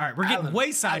character. All right, we're getting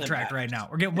way sidetracked right now.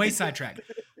 We're getting way sidetracked.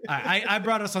 I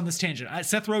brought us on this tangent.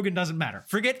 Seth Rogen doesn't matter.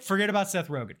 Forget about Seth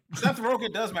Rogen. Seth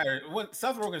Rogen does matter.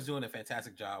 Seth Rogen's doing a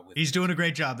fantastic job with. He's doing a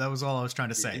great job. That was all I was trying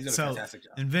to say. He's doing a fantastic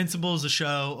job. Invincible is a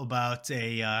show about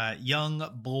a young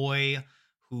boy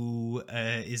who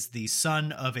is the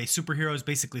son of a superhero. Is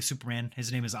basically Superman.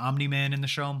 His name is Omni-Man in the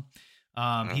show.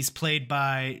 He's played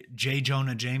by J.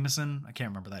 Jonah Jameson. I can't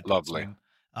remember that. Lovely.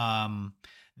 Name.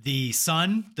 The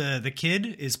son, the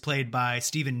kid, is played by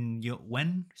Stephen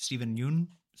Yeun.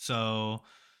 So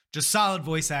just solid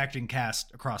voice acting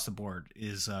cast across the board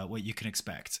is what you can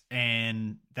expect.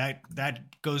 And that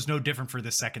goes no different for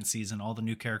the second season. All the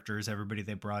new characters, everybody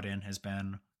they brought in has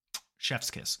been chef's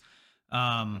kiss.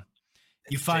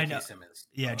 You find out,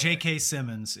 J.K.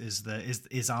 Simmons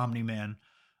is Omni-Man.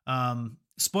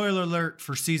 Spoiler alert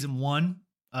for season 1.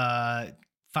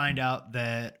 Find out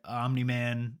that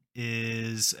Omni-Man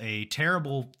is a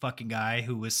terrible fucking guy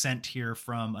who was sent here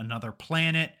from another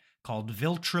planet called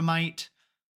Viltrumite.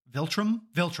 Viltrum?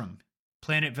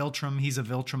 Planet Viltrum. He's a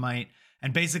Viltrumite.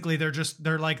 And basically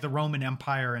they're like the Roman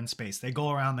Empire in space. They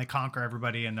go around, they conquer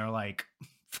everybody, and they're like,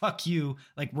 fuck you.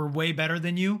 Like, we're way better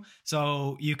than you.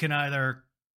 So you can either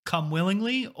come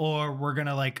willingly or we're going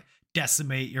to like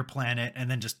decimate your planet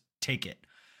and then just take it.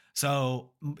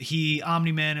 So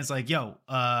Omni-Man is like, yo,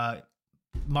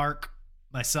 Mark,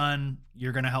 my son,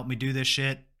 you're going to help me do this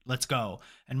shit. Let's go.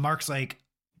 And Mark's like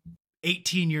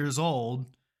 18 years old.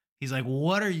 He's like,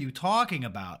 what are you talking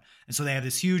about? And so they have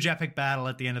this huge epic battle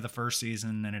at the end of the first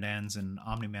season, and it ends and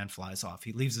Omni-Man flies off.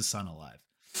 He leaves his son alive.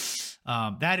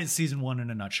 That is season 1 in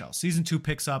a nutshell. Season 2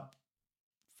 picks up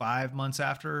 5 months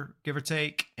after, give or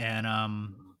take. And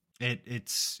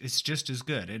it's just as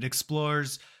good. It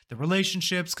explores the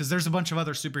relationships, because there's a bunch of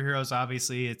other superheroes.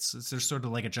 Obviously, there's sort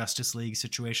of like a Justice League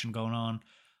situation going on.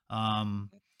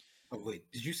 Oh, wait,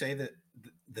 did you say that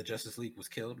the Justice League was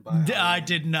killed by? I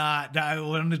did not. I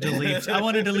wanted to leave. I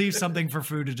wanted to leave something for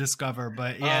Fu to discover,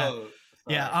 but yeah.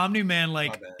 Yeah, Omni-Man,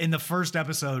 like in the first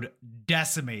episode,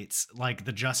 decimates like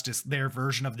their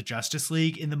version of the Justice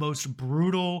League in the most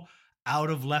brutal, out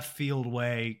of left field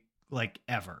way like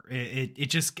ever. It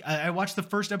just, I watched the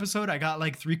first episode. I got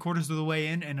like 3/4 of the way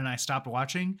in, and then I stopped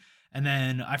watching. And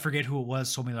then I forget who it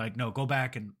was told me like, no, go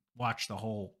back and watch the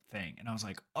whole thing. And I was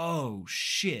like, oh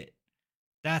shit,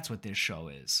 that's what this show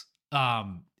is.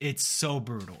 It's so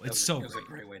brutal. It was a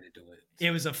great way to do it.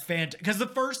 It was a because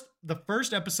the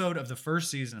first episode of the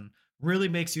first season really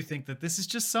makes you think that this is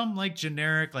just some like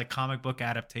generic like comic book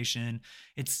adaptation.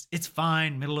 It's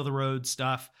fine, middle of the road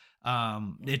stuff.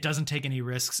 It doesn't take any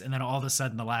risks, and then all of a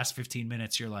sudden the last 15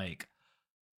 minutes you're like,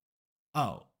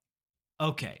 oh,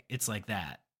 okay, it's like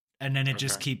that. And then it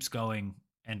just keeps going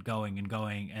and going and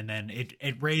going, and then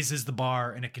it raises the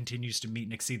bar and it continues to meet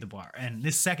and exceed the bar. And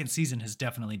this second season has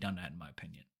definitely done that, in my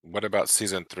opinion. What about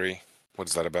season 3? What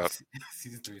is that about?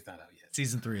 Season 3 is not out yet.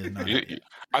 Season 3 is not out yet.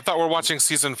 I thought we're watching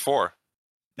season 4.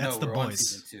 That's The Boys. On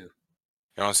season 2.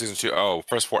 You're on season 2. Oh,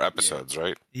 first 4 episodes,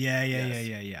 right?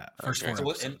 Yeah. First 4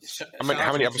 episodes.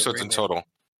 How many episodes in total?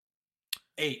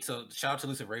 8. So shout out to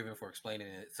Lucid Raven for explaining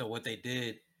it. So what they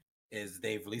did is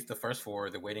they've released the first 4.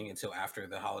 They're waiting until after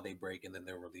the holiday break, and then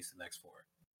they'll release the next 4.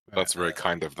 That's very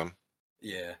kind of them.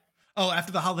 Yeah. Oh,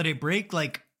 after the holiday break,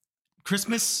 like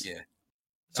Christmas? Yeah.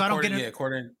 So I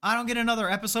don't get another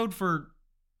episode for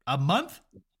a month?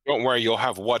 Don't worry, you'll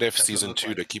have What If season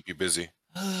 2 to keep you busy.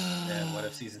 Yeah, What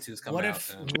If season 2 is coming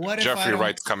out. What if Jeffrey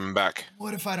Wright's coming back?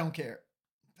 What if I don't care?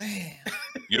 Man.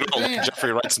 You don't like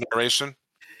Jeffrey Wright's narration?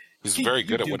 He's very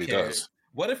good at what he does.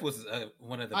 What If was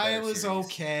one of the better I was series.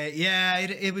 Okay. Yeah,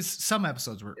 it was. Some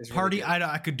episodes were it's party. Really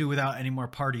I could do without any more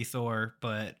party Thor,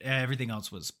 but everything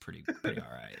else was pretty all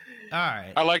right. All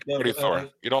right. I like party Thor.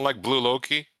 You don't like Blue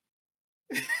Loki?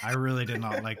 I really did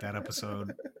not like that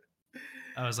episode.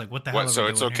 I was like, what the hell? So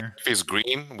it's okay here? If he's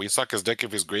green. We suck his dick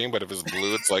if he's green, but if it's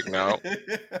blue, it's like no.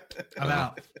 I'm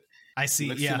out. I see. He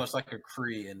looks too much like a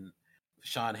Kree, and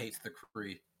Sean hates the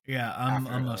Kree. Yeah, I'm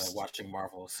after almost watching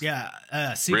Marvels. Yeah,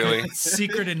 Really?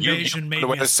 Secret Invasion made the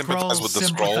me way a to sympathize Skrull with the Skrulls?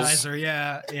 sympathizer.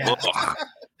 Yeah. Ugh.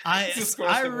 It's a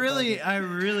Skrull sympathizer. I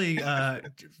really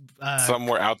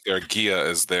Somewhere out there, Gia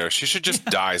is there. She should just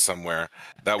die somewhere.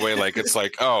 That way, like, it's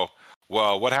like, oh,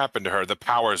 well, what happened to her? The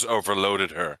powers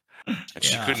overloaded her, and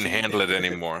she Yeah. couldn't handle it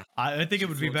anymore. I think She it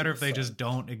would be flew to better the if they sun. just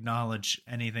don't acknowledge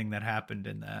anything that happened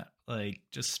in that, like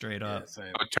just straight Yeah, up.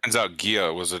 same. It turns out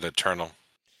Gia was an Eternal.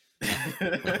 Oh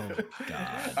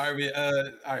God. All right,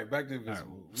 all right, back to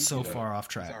Invincible. All right, so far off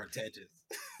track. Our tangents.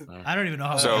 I don't even know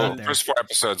how we So, got there. first 4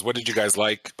 episodes, what did you guys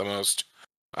like the most?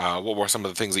 What were some of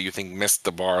the things that you think missed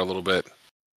the bar a little bit?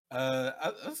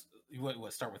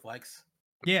 What start with likes?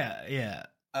 Yeah.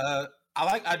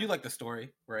 I do like the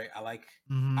story, right?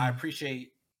 Mhm. I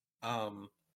appreciate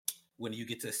when you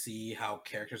get to see how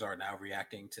characters are now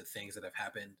reacting to things that have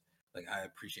happened. Like I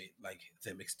appreciate like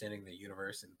them extending the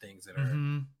universe and things that are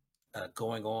Mhm.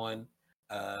 going on.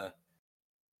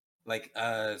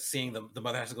 Seeing the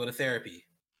mother has to go to therapy,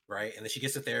 right? And then she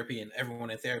gets to therapy, and everyone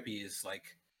in therapy is like,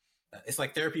 it's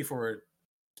like therapy for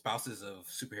spouses of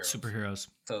superheroes.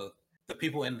 So the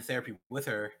people in the therapy with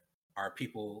her are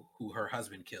people who her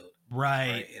husband killed.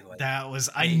 Right. And, like, that was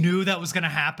I knew that was gonna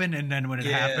happen, and then when it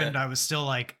Yeah. happened, I was still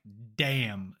like,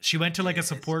 damn. She went to like Yeah, a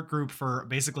support group for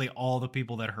basically all the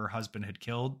people that her husband had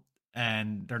killed.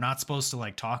 And they're not supposed to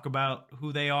like talk about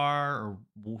who they are or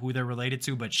who they're related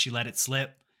to, but she let it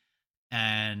slip.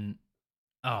 And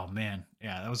oh man,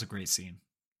 yeah, that was a great scene.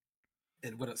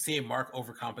 and with seeing Mark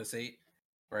overcompensate,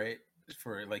 right?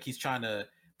 For like he's trying to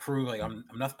prove like I'm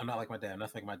not like my dad. I'm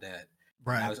nothing like my dad.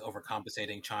 Now he's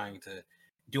overcompensating, trying to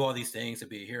do all these things to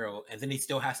be a hero, and then he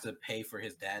still has to pay for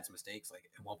his dad's mistakes. Like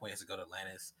at one point, he has to go to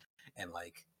Atlantis and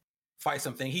like fight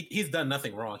something. He's done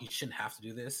nothing wrong. He shouldn't have to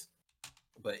do this,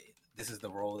 but this is the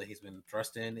role that he's been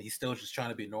thrust in. He's still just trying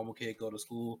to be a normal kid, go to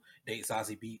school, date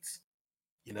Zazie Beats.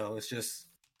 You know, it's just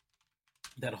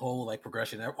that whole like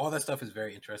progression. All that stuff is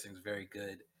very interesting. It's very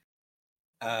good.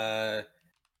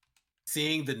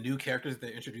 Seeing the new characters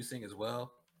they're introducing as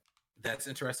well, that's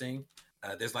interesting.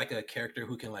 There's like a character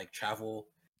who can like travel.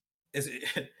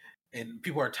 And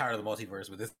people are tired of the multiverse,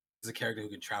 but this is a character who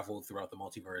can travel throughout the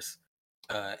multiverse,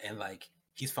 and like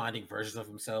he's finding versions of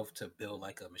himself to build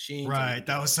like a machine. Right,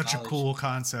 that was such a cool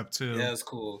concept too. Yeah, it's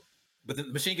cool. But the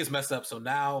machine gets messed up, so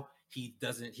now he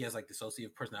has like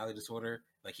dissociative personality disorder.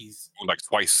 Like he's like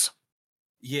twice.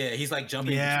 Yeah, he's like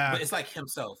jumping. Yeah, but it's like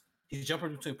himself. He's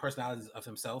jumping between personalities of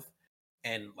himself,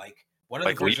 and like one of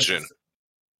like the Legion.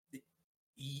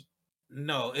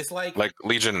 No, it's like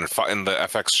Legion in the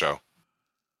FX show.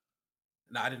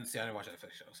 No, I didn't watch that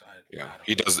FX show. So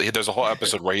he does. There's a whole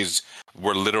episode where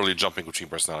we're literally jumping between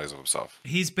personalities of himself.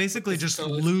 He's basically just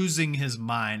losing his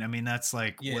mind. I mean, that's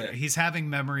like what he's having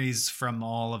memories from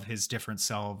all of his different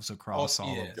selves across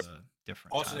all of the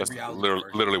different. Alternate reality.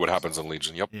 Literally what happens in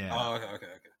Legion. Yep. Yeah. Oh, okay.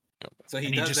 Yep. So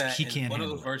he does that. He can't. One of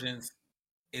those versions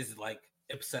is like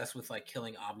obsessed with like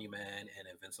killing Omni-Man and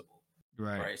Invincible.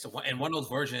 Right. So and one of those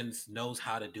versions knows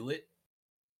how to do it.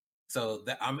 So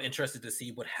that I'm interested to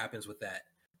see what happens with that,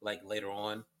 like later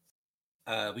on.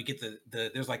 We get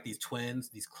there's like these twins,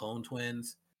 these clone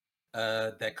twins,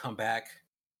 that come back,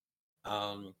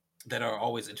 that are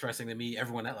always interesting to me.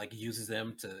 Everyone that like uses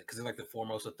them because they're like the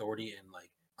foremost authority in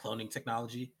like cloning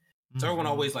technology. So everyone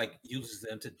always like uses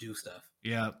them to do stuff.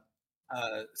 Yeah.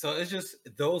 So it's just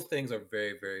those things are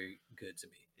very, very good to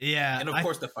me. Yeah. And of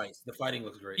course the fighting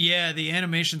looks great. Yeah, the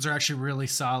animations are actually really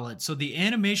solid. So the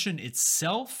animation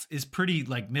itself is pretty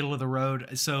like middle of the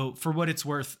road. So for what it's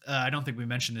worth, I don't think we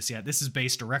mentioned this yet. This is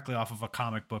based directly off of a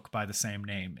comic book by the same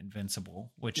name,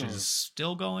 Invincible, which is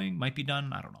still going, might be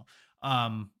done. I don't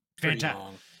know.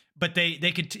 Fantastic. But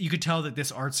you could tell that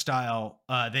this art style,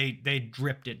 they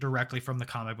dripped it directly from the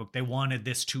comic book. They wanted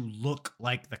this to look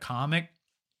like the comic.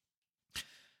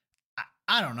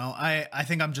 I don't know. I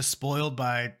think I'm just spoiled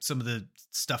by some of the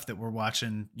stuff that we're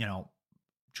watching, you know,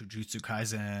 Jujutsu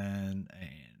Kaisen and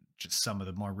just some of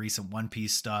the more recent One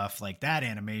Piece stuff. Like that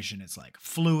animation is like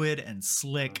fluid and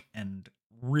slick and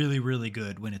really, really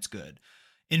good when it's good.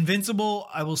 Invincible,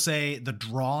 I will say the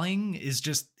drawing is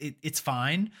just, it's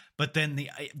fine. But then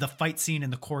the fight scene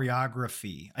and the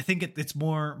choreography, I think it's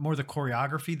more the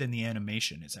choreography than the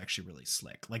animation is actually really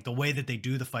slick. Like the way that they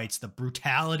do the fights, the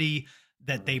brutality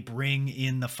that they bring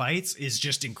in the fights is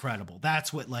just incredible.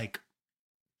 That's what like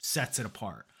sets it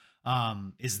apart.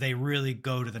 Is they really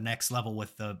go to the next level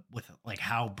with like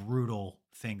how brutal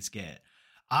things get.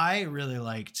 I really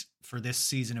liked for this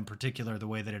season in particular, the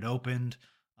way that it opened,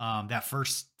 that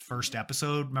first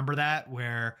episode. Remember that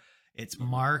where it's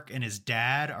Mark and his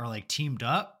dad are like teamed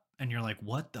up and you're like,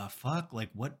 what the fuck? Like,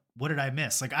 what did I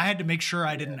miss? Like, I had to make sure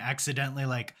I didn't accidentally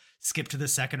like skip to the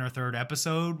second or third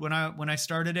episode when I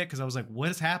started it, because I was like, what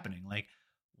is happening? Like,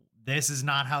 this is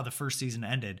not how the first season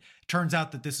ended. Turns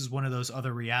out that this is one of those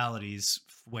other realities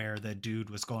where the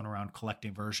dude was going around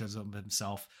collecting versions of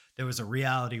himself. There was a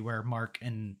reality where Mark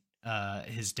and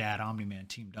his dad Omni-Man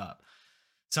teamed up.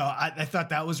 So I thought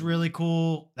that was really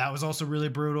cool. That was also really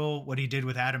brutal. What he did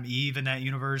with Adam Eve in that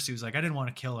universe. He was like, I didn't want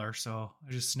to kill her, so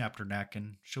I just snapped her neck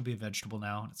and she'll be a vegetable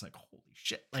now. And it's like, holy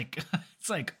shit. Like, it's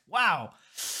like, wow.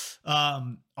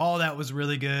 All that was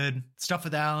really good. Stuff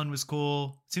with Alan was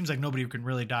cool. Seems like nobody can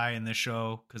really die in this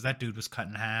show, because that dude was cut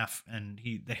in half and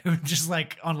they were just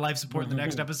like on life support in the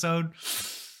next episode.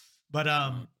 But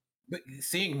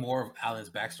seeing more of Alan's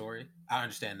backstory, I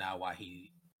understand now why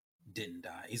he didn't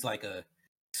die. He's like a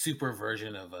super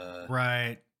version of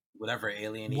whatever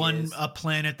alien he is. A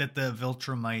planet that the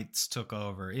Viltrumites took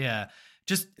over. Yeah.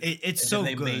 Just it's so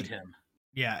good. Made him.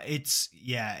 Yeah, it's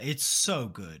so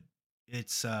good.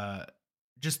 It's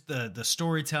just the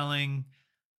storytelling,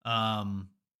 the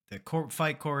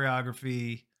fight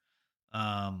choreography,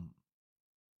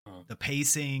 the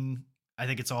pacing. I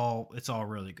think it's all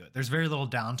really good. There's very little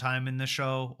downtime in the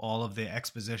show. All of the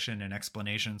exposition and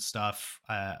explanation stuff,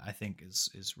 I think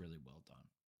is really well done.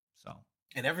 So,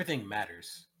 and everything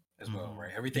matters as well, right?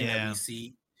 Everything that we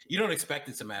see, you don't expect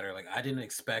it to matter. Like, I didn't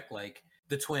expect like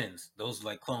the twins, those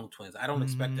like clone twins. I don't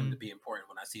expect them to be important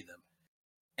when I see them.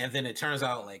 And then it turns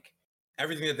out like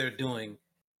everything that they're doing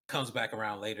comes back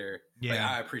around later. Yeah, like,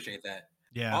 I appreciate that.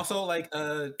 Yeah. Also, like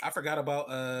I forgot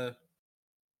about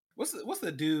what's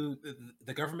the dude,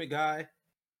 the government guy,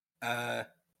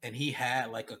 and he had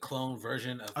like a clone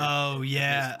version of his,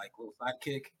 like little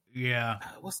sidekick. Yeah.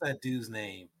 What's that dude's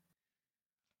name?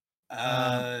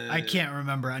 I can't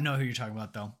remember. I know who you're talking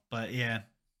about though, but yeah.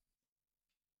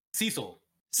 Cecil.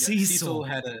 Cecil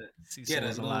had a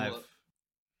little alive.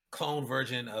 Clone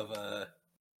version of a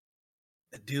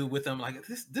dude with him. Like,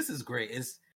 this is great.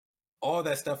 It's all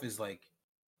that stuff is like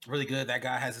really good. That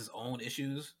guy has his own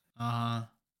issues. Yeah,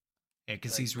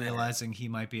 because he's realizing he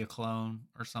might be a clone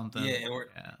or something. Yeah,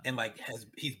 and like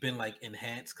he's been like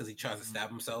enhanced because he tries to stab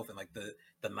himself and like the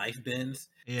knife bends.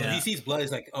 Yeah, when he sees blood,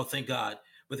 he's like, oh, thank God.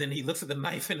 But then he looks at the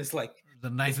knife and it's like the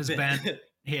knife is bent.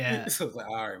 Yeah, so it's like,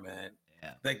 all right, man.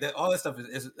 Yeah, like that. All that stuff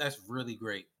is that's really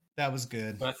great. That was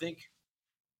good. But I think,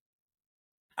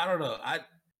 I don't know. I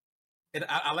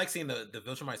like seeing the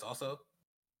Viltrumites also.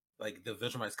 Like the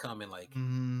Viltrumites come and like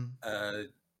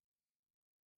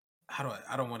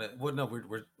I don't want to. Well, no,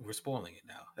 we're spoiling it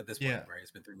now at this point, right?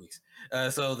 It's been 3 weeks.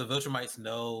 So the Viltrumites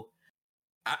know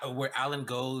where Alan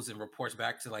goes and reports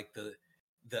back to like the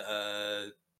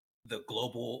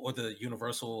global or the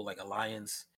universal like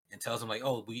alliance, and tells them like,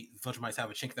 oh, Viltrumites have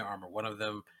a chink in their armor. One of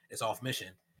them is off mission,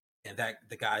 and that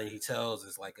the guy he tells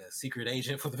is like a secret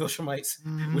agent for the Viltrumites,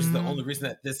 which is the only reason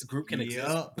that this group can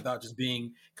exist without just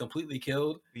being completely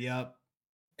killed. Yep.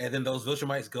 And then those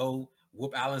Viltrumites go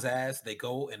whoop Alan's ass. They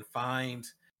go and find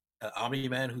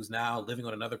Omni-Man, who's now living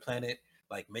on another planet,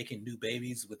 like making new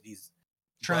babies with these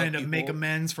trying to make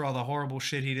amends for all the horrible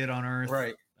shit he did on Earth.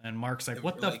 Right. And Mark's like,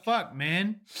 what the fuck,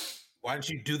 man? Why didn't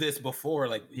you do this before?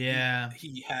 Like, yeah,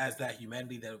 he has that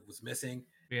humanity that was missing.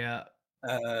 Yeah.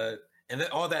 And then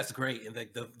all that's great. And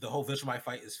the whole Viltrumite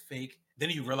fight is fake. Then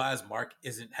you realize Mark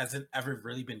hasn't ever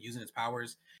really been using his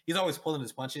powers. He's always pulling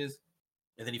his punches.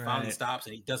 And then he finally stops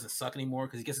and he doesn't suck anymore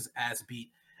because he gets his ass beat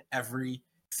every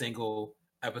single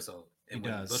episode. And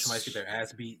when Viltrumites get their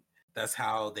ass beat, that's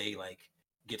how they like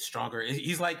get stronger.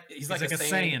 He's like a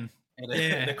Saiyan.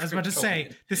 Yeah, I was about to say,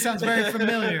 this sounds very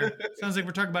familiar. Sounds like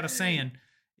we're talking about a Saiyan.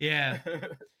 Yeah.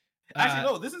 Actually,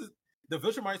 no, the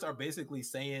Viltrumites are basically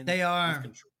Saiyans. They are.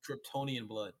 Kryptonian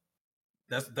blood.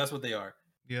 That's what they are.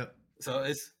 Yep.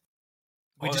 So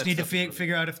we just need to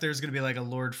figure out if there's going to be like a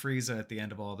Lord Frieza at the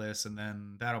end of all this, and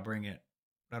then that'll bring it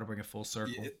full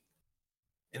circle. Yeah.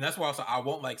 And that's why also I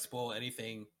won't like spoil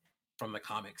anything from the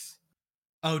comics.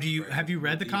 Oh, have you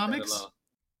read the comics?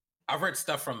 I've read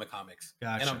stuff from the comics.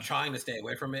 Gotcha. And I'm trying to stay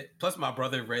away from it. Plus, my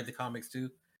brother read the comics too.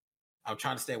 I'm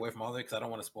trying to stay away from all of it because I don't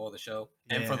want to spoil the show.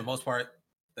 Yeah. And for the most part,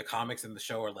 the comics and the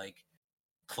show are like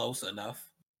close enough,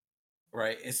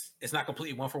 right? It's not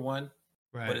completely one for one,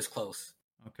 right, but it's close.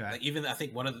 Okay. Like even I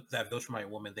think one of that Viltrumite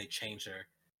woman, they changed her.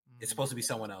 It's supposed to be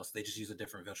someone else. They just use a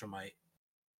different Viltrumite.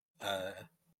 I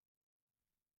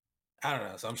don't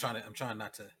know. So I'm trying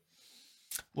not to.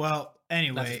 Well,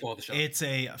 anyway, it's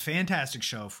a fantastic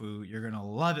show, Fu. You're gonna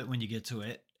love it when you get to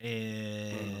it.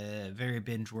 Very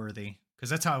binge worthy, because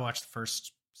that's how I watched the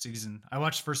first season. I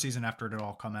watched the first season after it had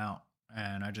all come out,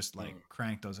 and I just like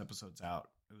cranked those episodes out.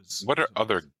 What are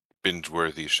other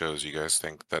binge-worthy shows you guys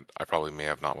think that I probably may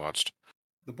have not watched?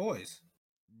 The Boys.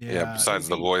 Yeah, besides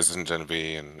The Gen V. Boys and Gen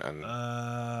V and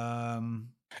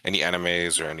any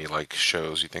animes or any like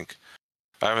shows you think?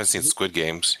 I haven't seen Squid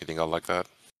Games. You think I'll like that?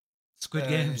 Squid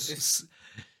Games.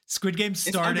 Squid Games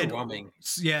started. Underwhelming.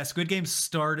 Yeah, Squid Games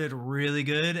started really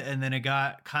good, and then it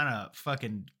got kind of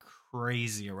fucking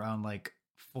crazy around like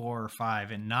 4 or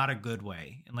 5, and not a good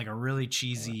way, in like a really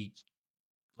cheesy.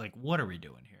 Like, what are we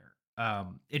doing here?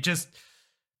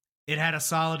 It had a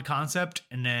solid concept,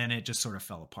 and then it just sort of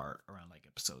fell apart around like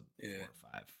episode 4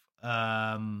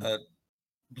 or 5.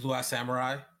 Blue Eye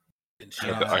Samurai.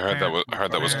 I heard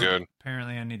that was good.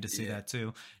 Apparently, I need to see that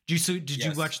too. Did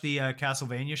you watch the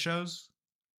Castlevania shows?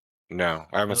 No,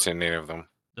 I haven't seen any of them.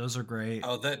 Those are great.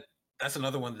 Oh, that's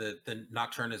another one. The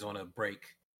Nocturne is on a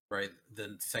break, right?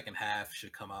 The second half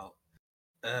should come out.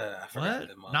 I forgot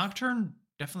the month. Nocturne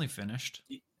definitely finished.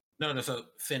 No, so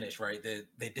finished, right?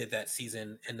 They did that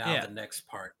season, and now the next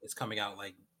part is coming out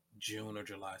like June or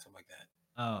July, something like that.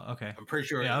 Oh, okay. I'm pretty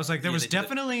sure. Yeah, I was like, there was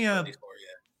definitely a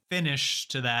finish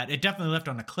to that. It definitely left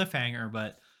on a cliffhanger,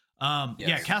 but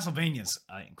Castlevania's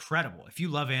incredible. If you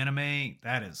love anime,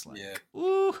 that is like,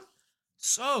 ooh,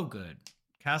 so good.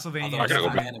 Castlevania.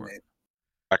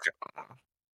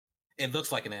 It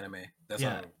looks like an anime.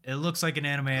 It looks like an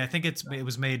anime. I think it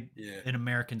was made in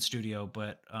American studio,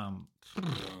 but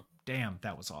damn,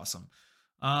 that was awesome.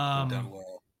 Done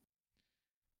well.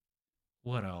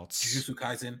 What else? Jujutsu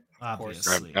Kaisen.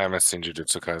 Obviously, I haven't seen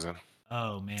Jujutsu Kaisen.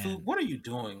 Oh man, so what are you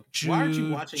doing? Why aren't you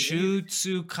watching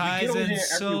Jujutsu Kaisen?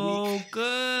 So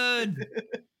good.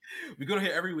 We go to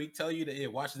here every week, tell you to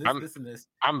watch this, this, and this.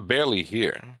 I'm barely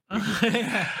here. I'm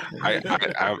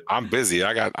busy.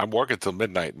 I'm working till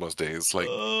midnight most days. Like,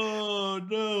 oh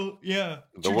no, yeah.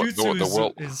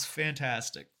 Jujutsu is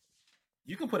fantastic.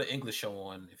 You can put an English show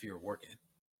on if you're working.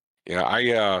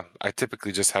 Yeah, I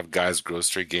typically just have guys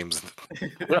grocery games.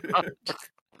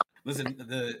 Listen,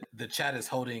 the chat is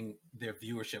holding their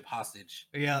viewership hostage.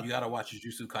 Yeah, you gotta watch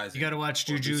Jujutsu Kaisen. You gotta watch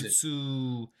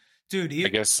Jujutsu, dude. I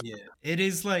guess it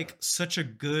is like such a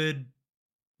good,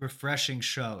 refreshing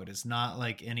show. It is not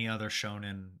like any other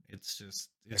shonen. It's just.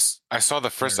 I saw the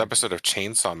first episode of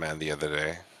Chainsaw Man the other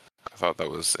day. I thought that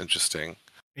was interesting.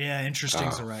 Yeah, interesting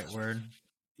is the right word.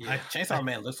 Yeah, Chainsaw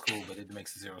Man looks cool, but it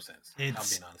makes 0 sense. I'm being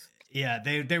honest. Yeah,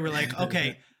 they were like,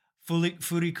 okay,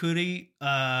 Furikuri,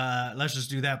 let's just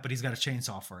do that, but he's got a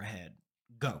chainsaw for a head.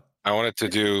 Go. I wanted to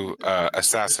do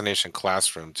Assassination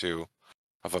Classroom too.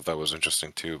 I thought that was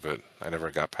interesting too, but I never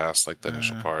got past like the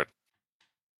initial part.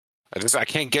 I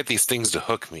can't get these things to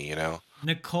hook me, you know.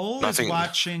 Nicole is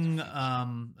watching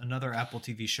another Apple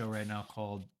TV show right now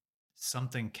called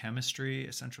something chemistry,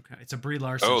 essential. It's a Brie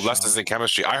Larson. Oh, Lessons in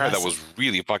Chemistry. I heard that was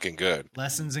really fucking good.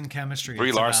 Lessons in Chemistry.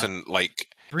 Brie Larson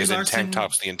is in tank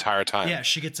tops the entire time. Yeah,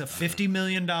 she gets a $50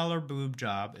 million boob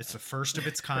job. It's the first of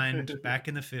its kind back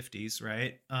in the 50s,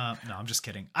 right? No, I'm just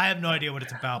kidding. I have no idea what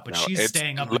it's about, but she's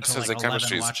staying up until like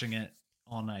 11 watching it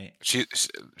all night.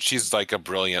 She's like a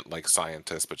brilliant like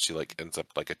scientist, but she like ends up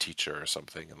like a teacher or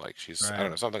something, and like she's I don't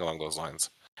know, something along those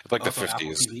lines. It's like the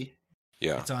 50s.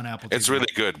 Yeah, it's on Apple TV. It's really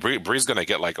good. Brie's gonna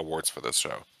get like awards for this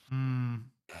show.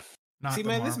 See,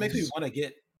 man, this makes me want to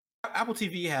get Apple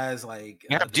TV. Has like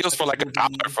deals for like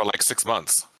 $1 for like 6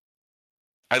 months.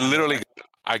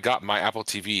 I got my Apple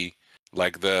TV.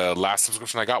 Like the last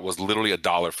subscription I got was literally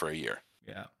 $1 for a year.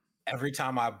 Yeah. Every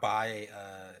time I buy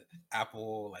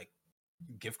Apple like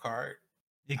gift card,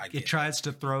 it tries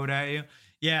to throw it at you.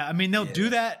 Yeah, I mean they'll do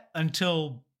that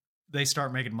until they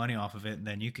start making money off of it, and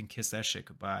then you can kiss that shit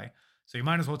goodbye. So you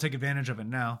might as well take advantage of it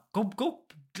now. Go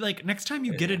like next time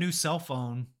you get a new cell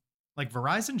phone, like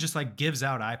Verizon just like gives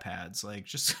out iPads. Like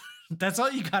just that's all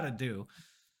you gotta do.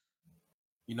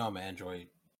 You know I'm an Android.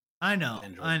 I know.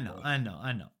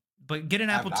 But get an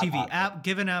Apple TV.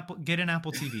 Get an Apple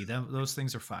TV. Those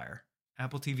things are fire.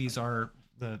 Apple TVs are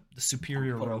the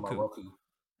superior Roku.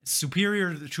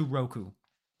 Superior to Roku.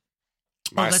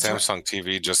 My Samsung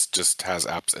TV just has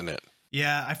apps in it.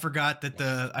 Yeah, I forgot that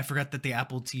the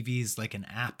Apple TV is like an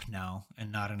app now and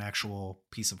not an actual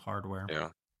piece of hardware. Yeah,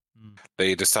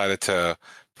 they decided to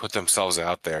put themselves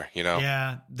out there. You know.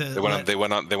 Yeah, they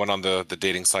went on the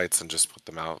dating sites and just put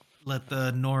them out. Let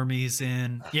the normies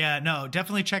in. Yeah, no,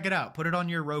 definitely check it out. Put it on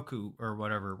your Roku or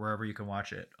whatever, wherever you can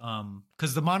watch it.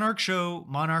 Because the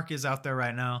Monarch is out there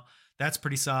right now. That's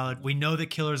pretty solid. We know that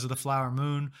Killers of the Flower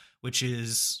Moon, which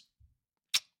is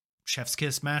chef's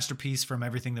kiss masterpiece from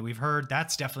everything that we've heard,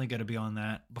 that's definitely going to be on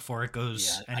that before it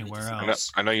goes anywhere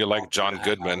else. I know you like John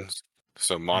Goodman,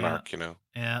 so Monarch, you know.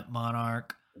 Yeah,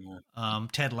 Monarch.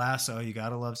 Ted Lasso, you got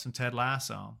to love some Ted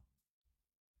Lasso.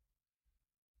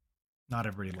 Not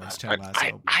everybody loves I- Ted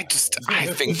Lasso. I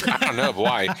think I don't know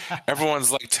why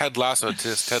everyone's like Ted Lasso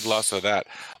this, Ted Lasso that.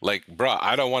 Like, bruh,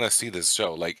 I don't want to see this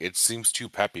show. Like, it seems too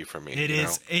peppy for me. It you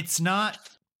is. know? It's not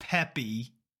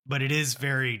peppy, but it is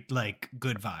very like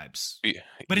good vibes. Yeah,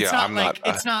 But it's not I'm like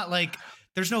not. it's not like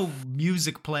there's no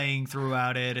music playing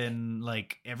throughout it, and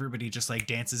like everybody just like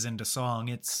dances into song.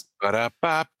 It's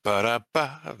Ba-da-ba,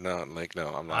 ba-da-ba. No, like no,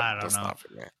 I'm not. I don't That's know. not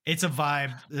for me. It's a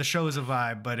vibe. The show is a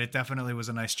vibe, but it definitely was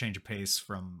a nice change of pace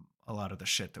from a lot of the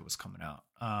shit that was coming out.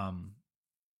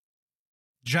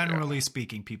 Generally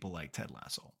speaking, people like Ted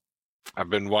Lasso. I've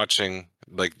been watching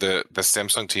like the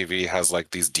Samsung TV has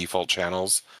like these default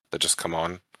channels that just come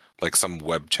on, like some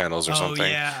web channels or Oh something.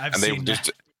 yeah, I've And seen that.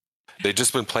 they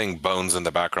just been playing Bones in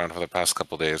the background for the past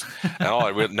couple days, and all I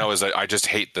really know is that I just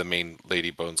hate the main Lady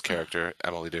Bones character,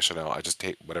 Emily Deschanel. I just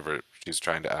hate whatever she's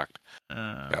trying to act.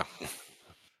 Yeah.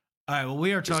 All right. Well,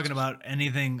 we are talking about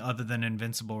anything other than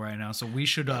Invincible right now, so we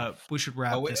should wrap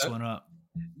this one up.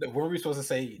 Were we supposed to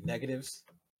say negatives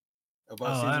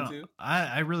about Oh, season 2?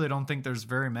 I really don't think there's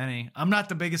very many. I'm not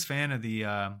the biggest fan of the.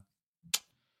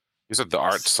 You said the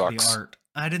art sucks. The art.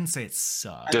 I didn't say it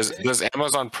sucks. Does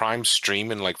Amazon Prime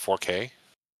stream in like 4K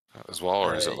as well,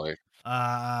 or is it like?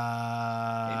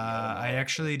 I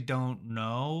actually don't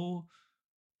know,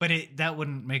 but that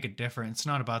wouldn't make a difference. It's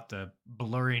not about the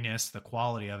blurriness, the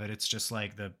quality of it. It's just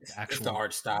like the actual It's the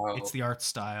art style. It's the art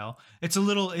style.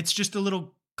 It's just a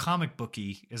little comic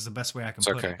booky is the best way I can It's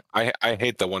put okay. it. I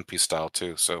hate the One Piece style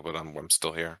too. So, but I'm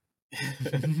still here.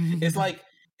 it's like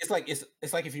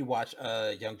if you watch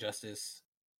Young Justice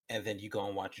and then you go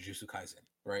and watch Jujutsu Kaisen,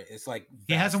 right? It's like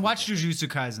He hasn't watched different. Jujutsu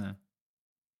Kaisen.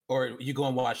 Or you go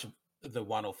and watch the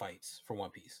Wano fights for One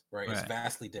Piece, right? It's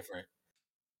vastly different.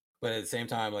 But at the same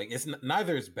time, like it's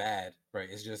neither is bad, right?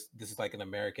 It's just this is like an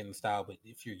American style, but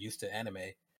if you're used to anime,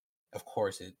 of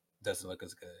course it doesn't look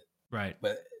as good. Right.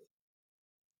 But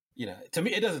you know, to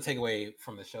me it doesn't take away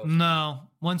from the show. No.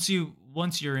 Once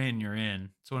you're in, you're in.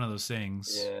 It's one of those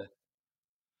things. Yeah.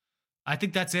 I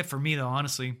think that's it for me, though.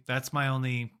 Honestly, that's my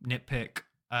only nitpick.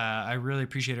 I really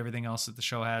appreciate everything else that the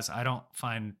show has. I don't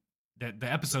find that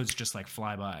the episodes just like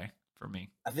fly by for me.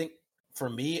 I think for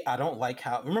me, I don't like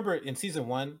how. Remember in season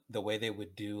 1, the way they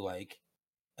would do like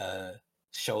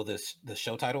show the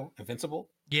show title Invincible.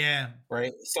 Yeah.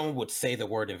 Right. Someone would say the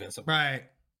word Invincible. Right.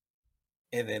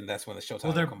 And then that's when the show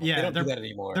title. Well, they don't do that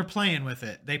anymore. They're playing with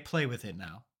it. They play with it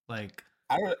now. Like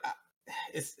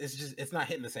it's not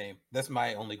hitting the same. That's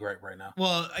my only gripe right now.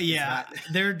 Well, yeah,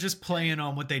 they're just playing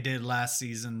on what they did last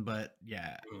season, but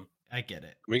yeah, I get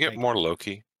it. Can we get more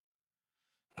Loki?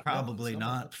 Probably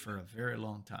not for a very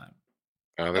long time.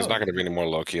 There's not going to be any more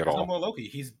Loki at all. No more Loki.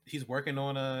 He's working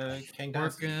on King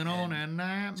Dynasty. Working on a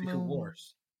night Secret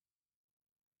Wars.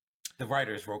 The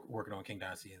writers working on King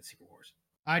Dynasty and Secret Wars.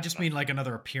 I just mean like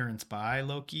another appearance by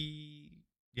Loki.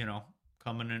 You know,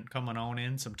 coming on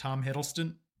in some Tom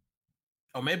Hiddleston.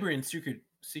 Oh, maybe in Secret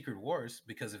Wars,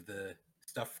 because if the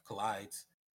stuff collides,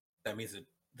 that means that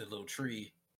the little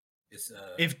tree is.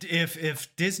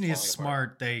 If Disney is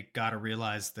smart, they got to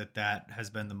realize that has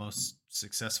been the most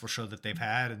successful show that they've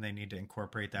had, and they need to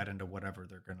incorporate that into whatever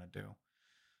they're gonna do.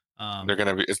 They're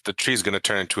gonna be. The tree's gonna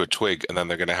turn into a twig, and then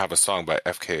they're gonna have a song by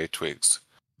FKA Twigs.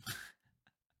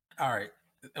 All right.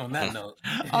 On that note,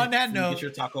 get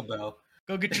your Taco Bell.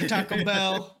 Go get your Taco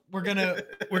Bell. We're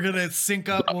gonna sync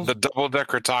up. The double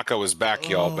decker taco is back,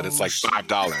 y'all, but it's like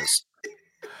 $5.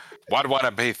 Why do I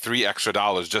pay $3 extra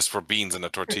just for beans and a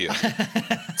tortilla?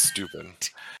 Stupid.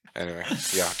 Anyway,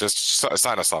 yeah, just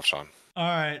sign us off, Sean. All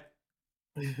right.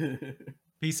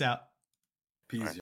 Peace out. Peace.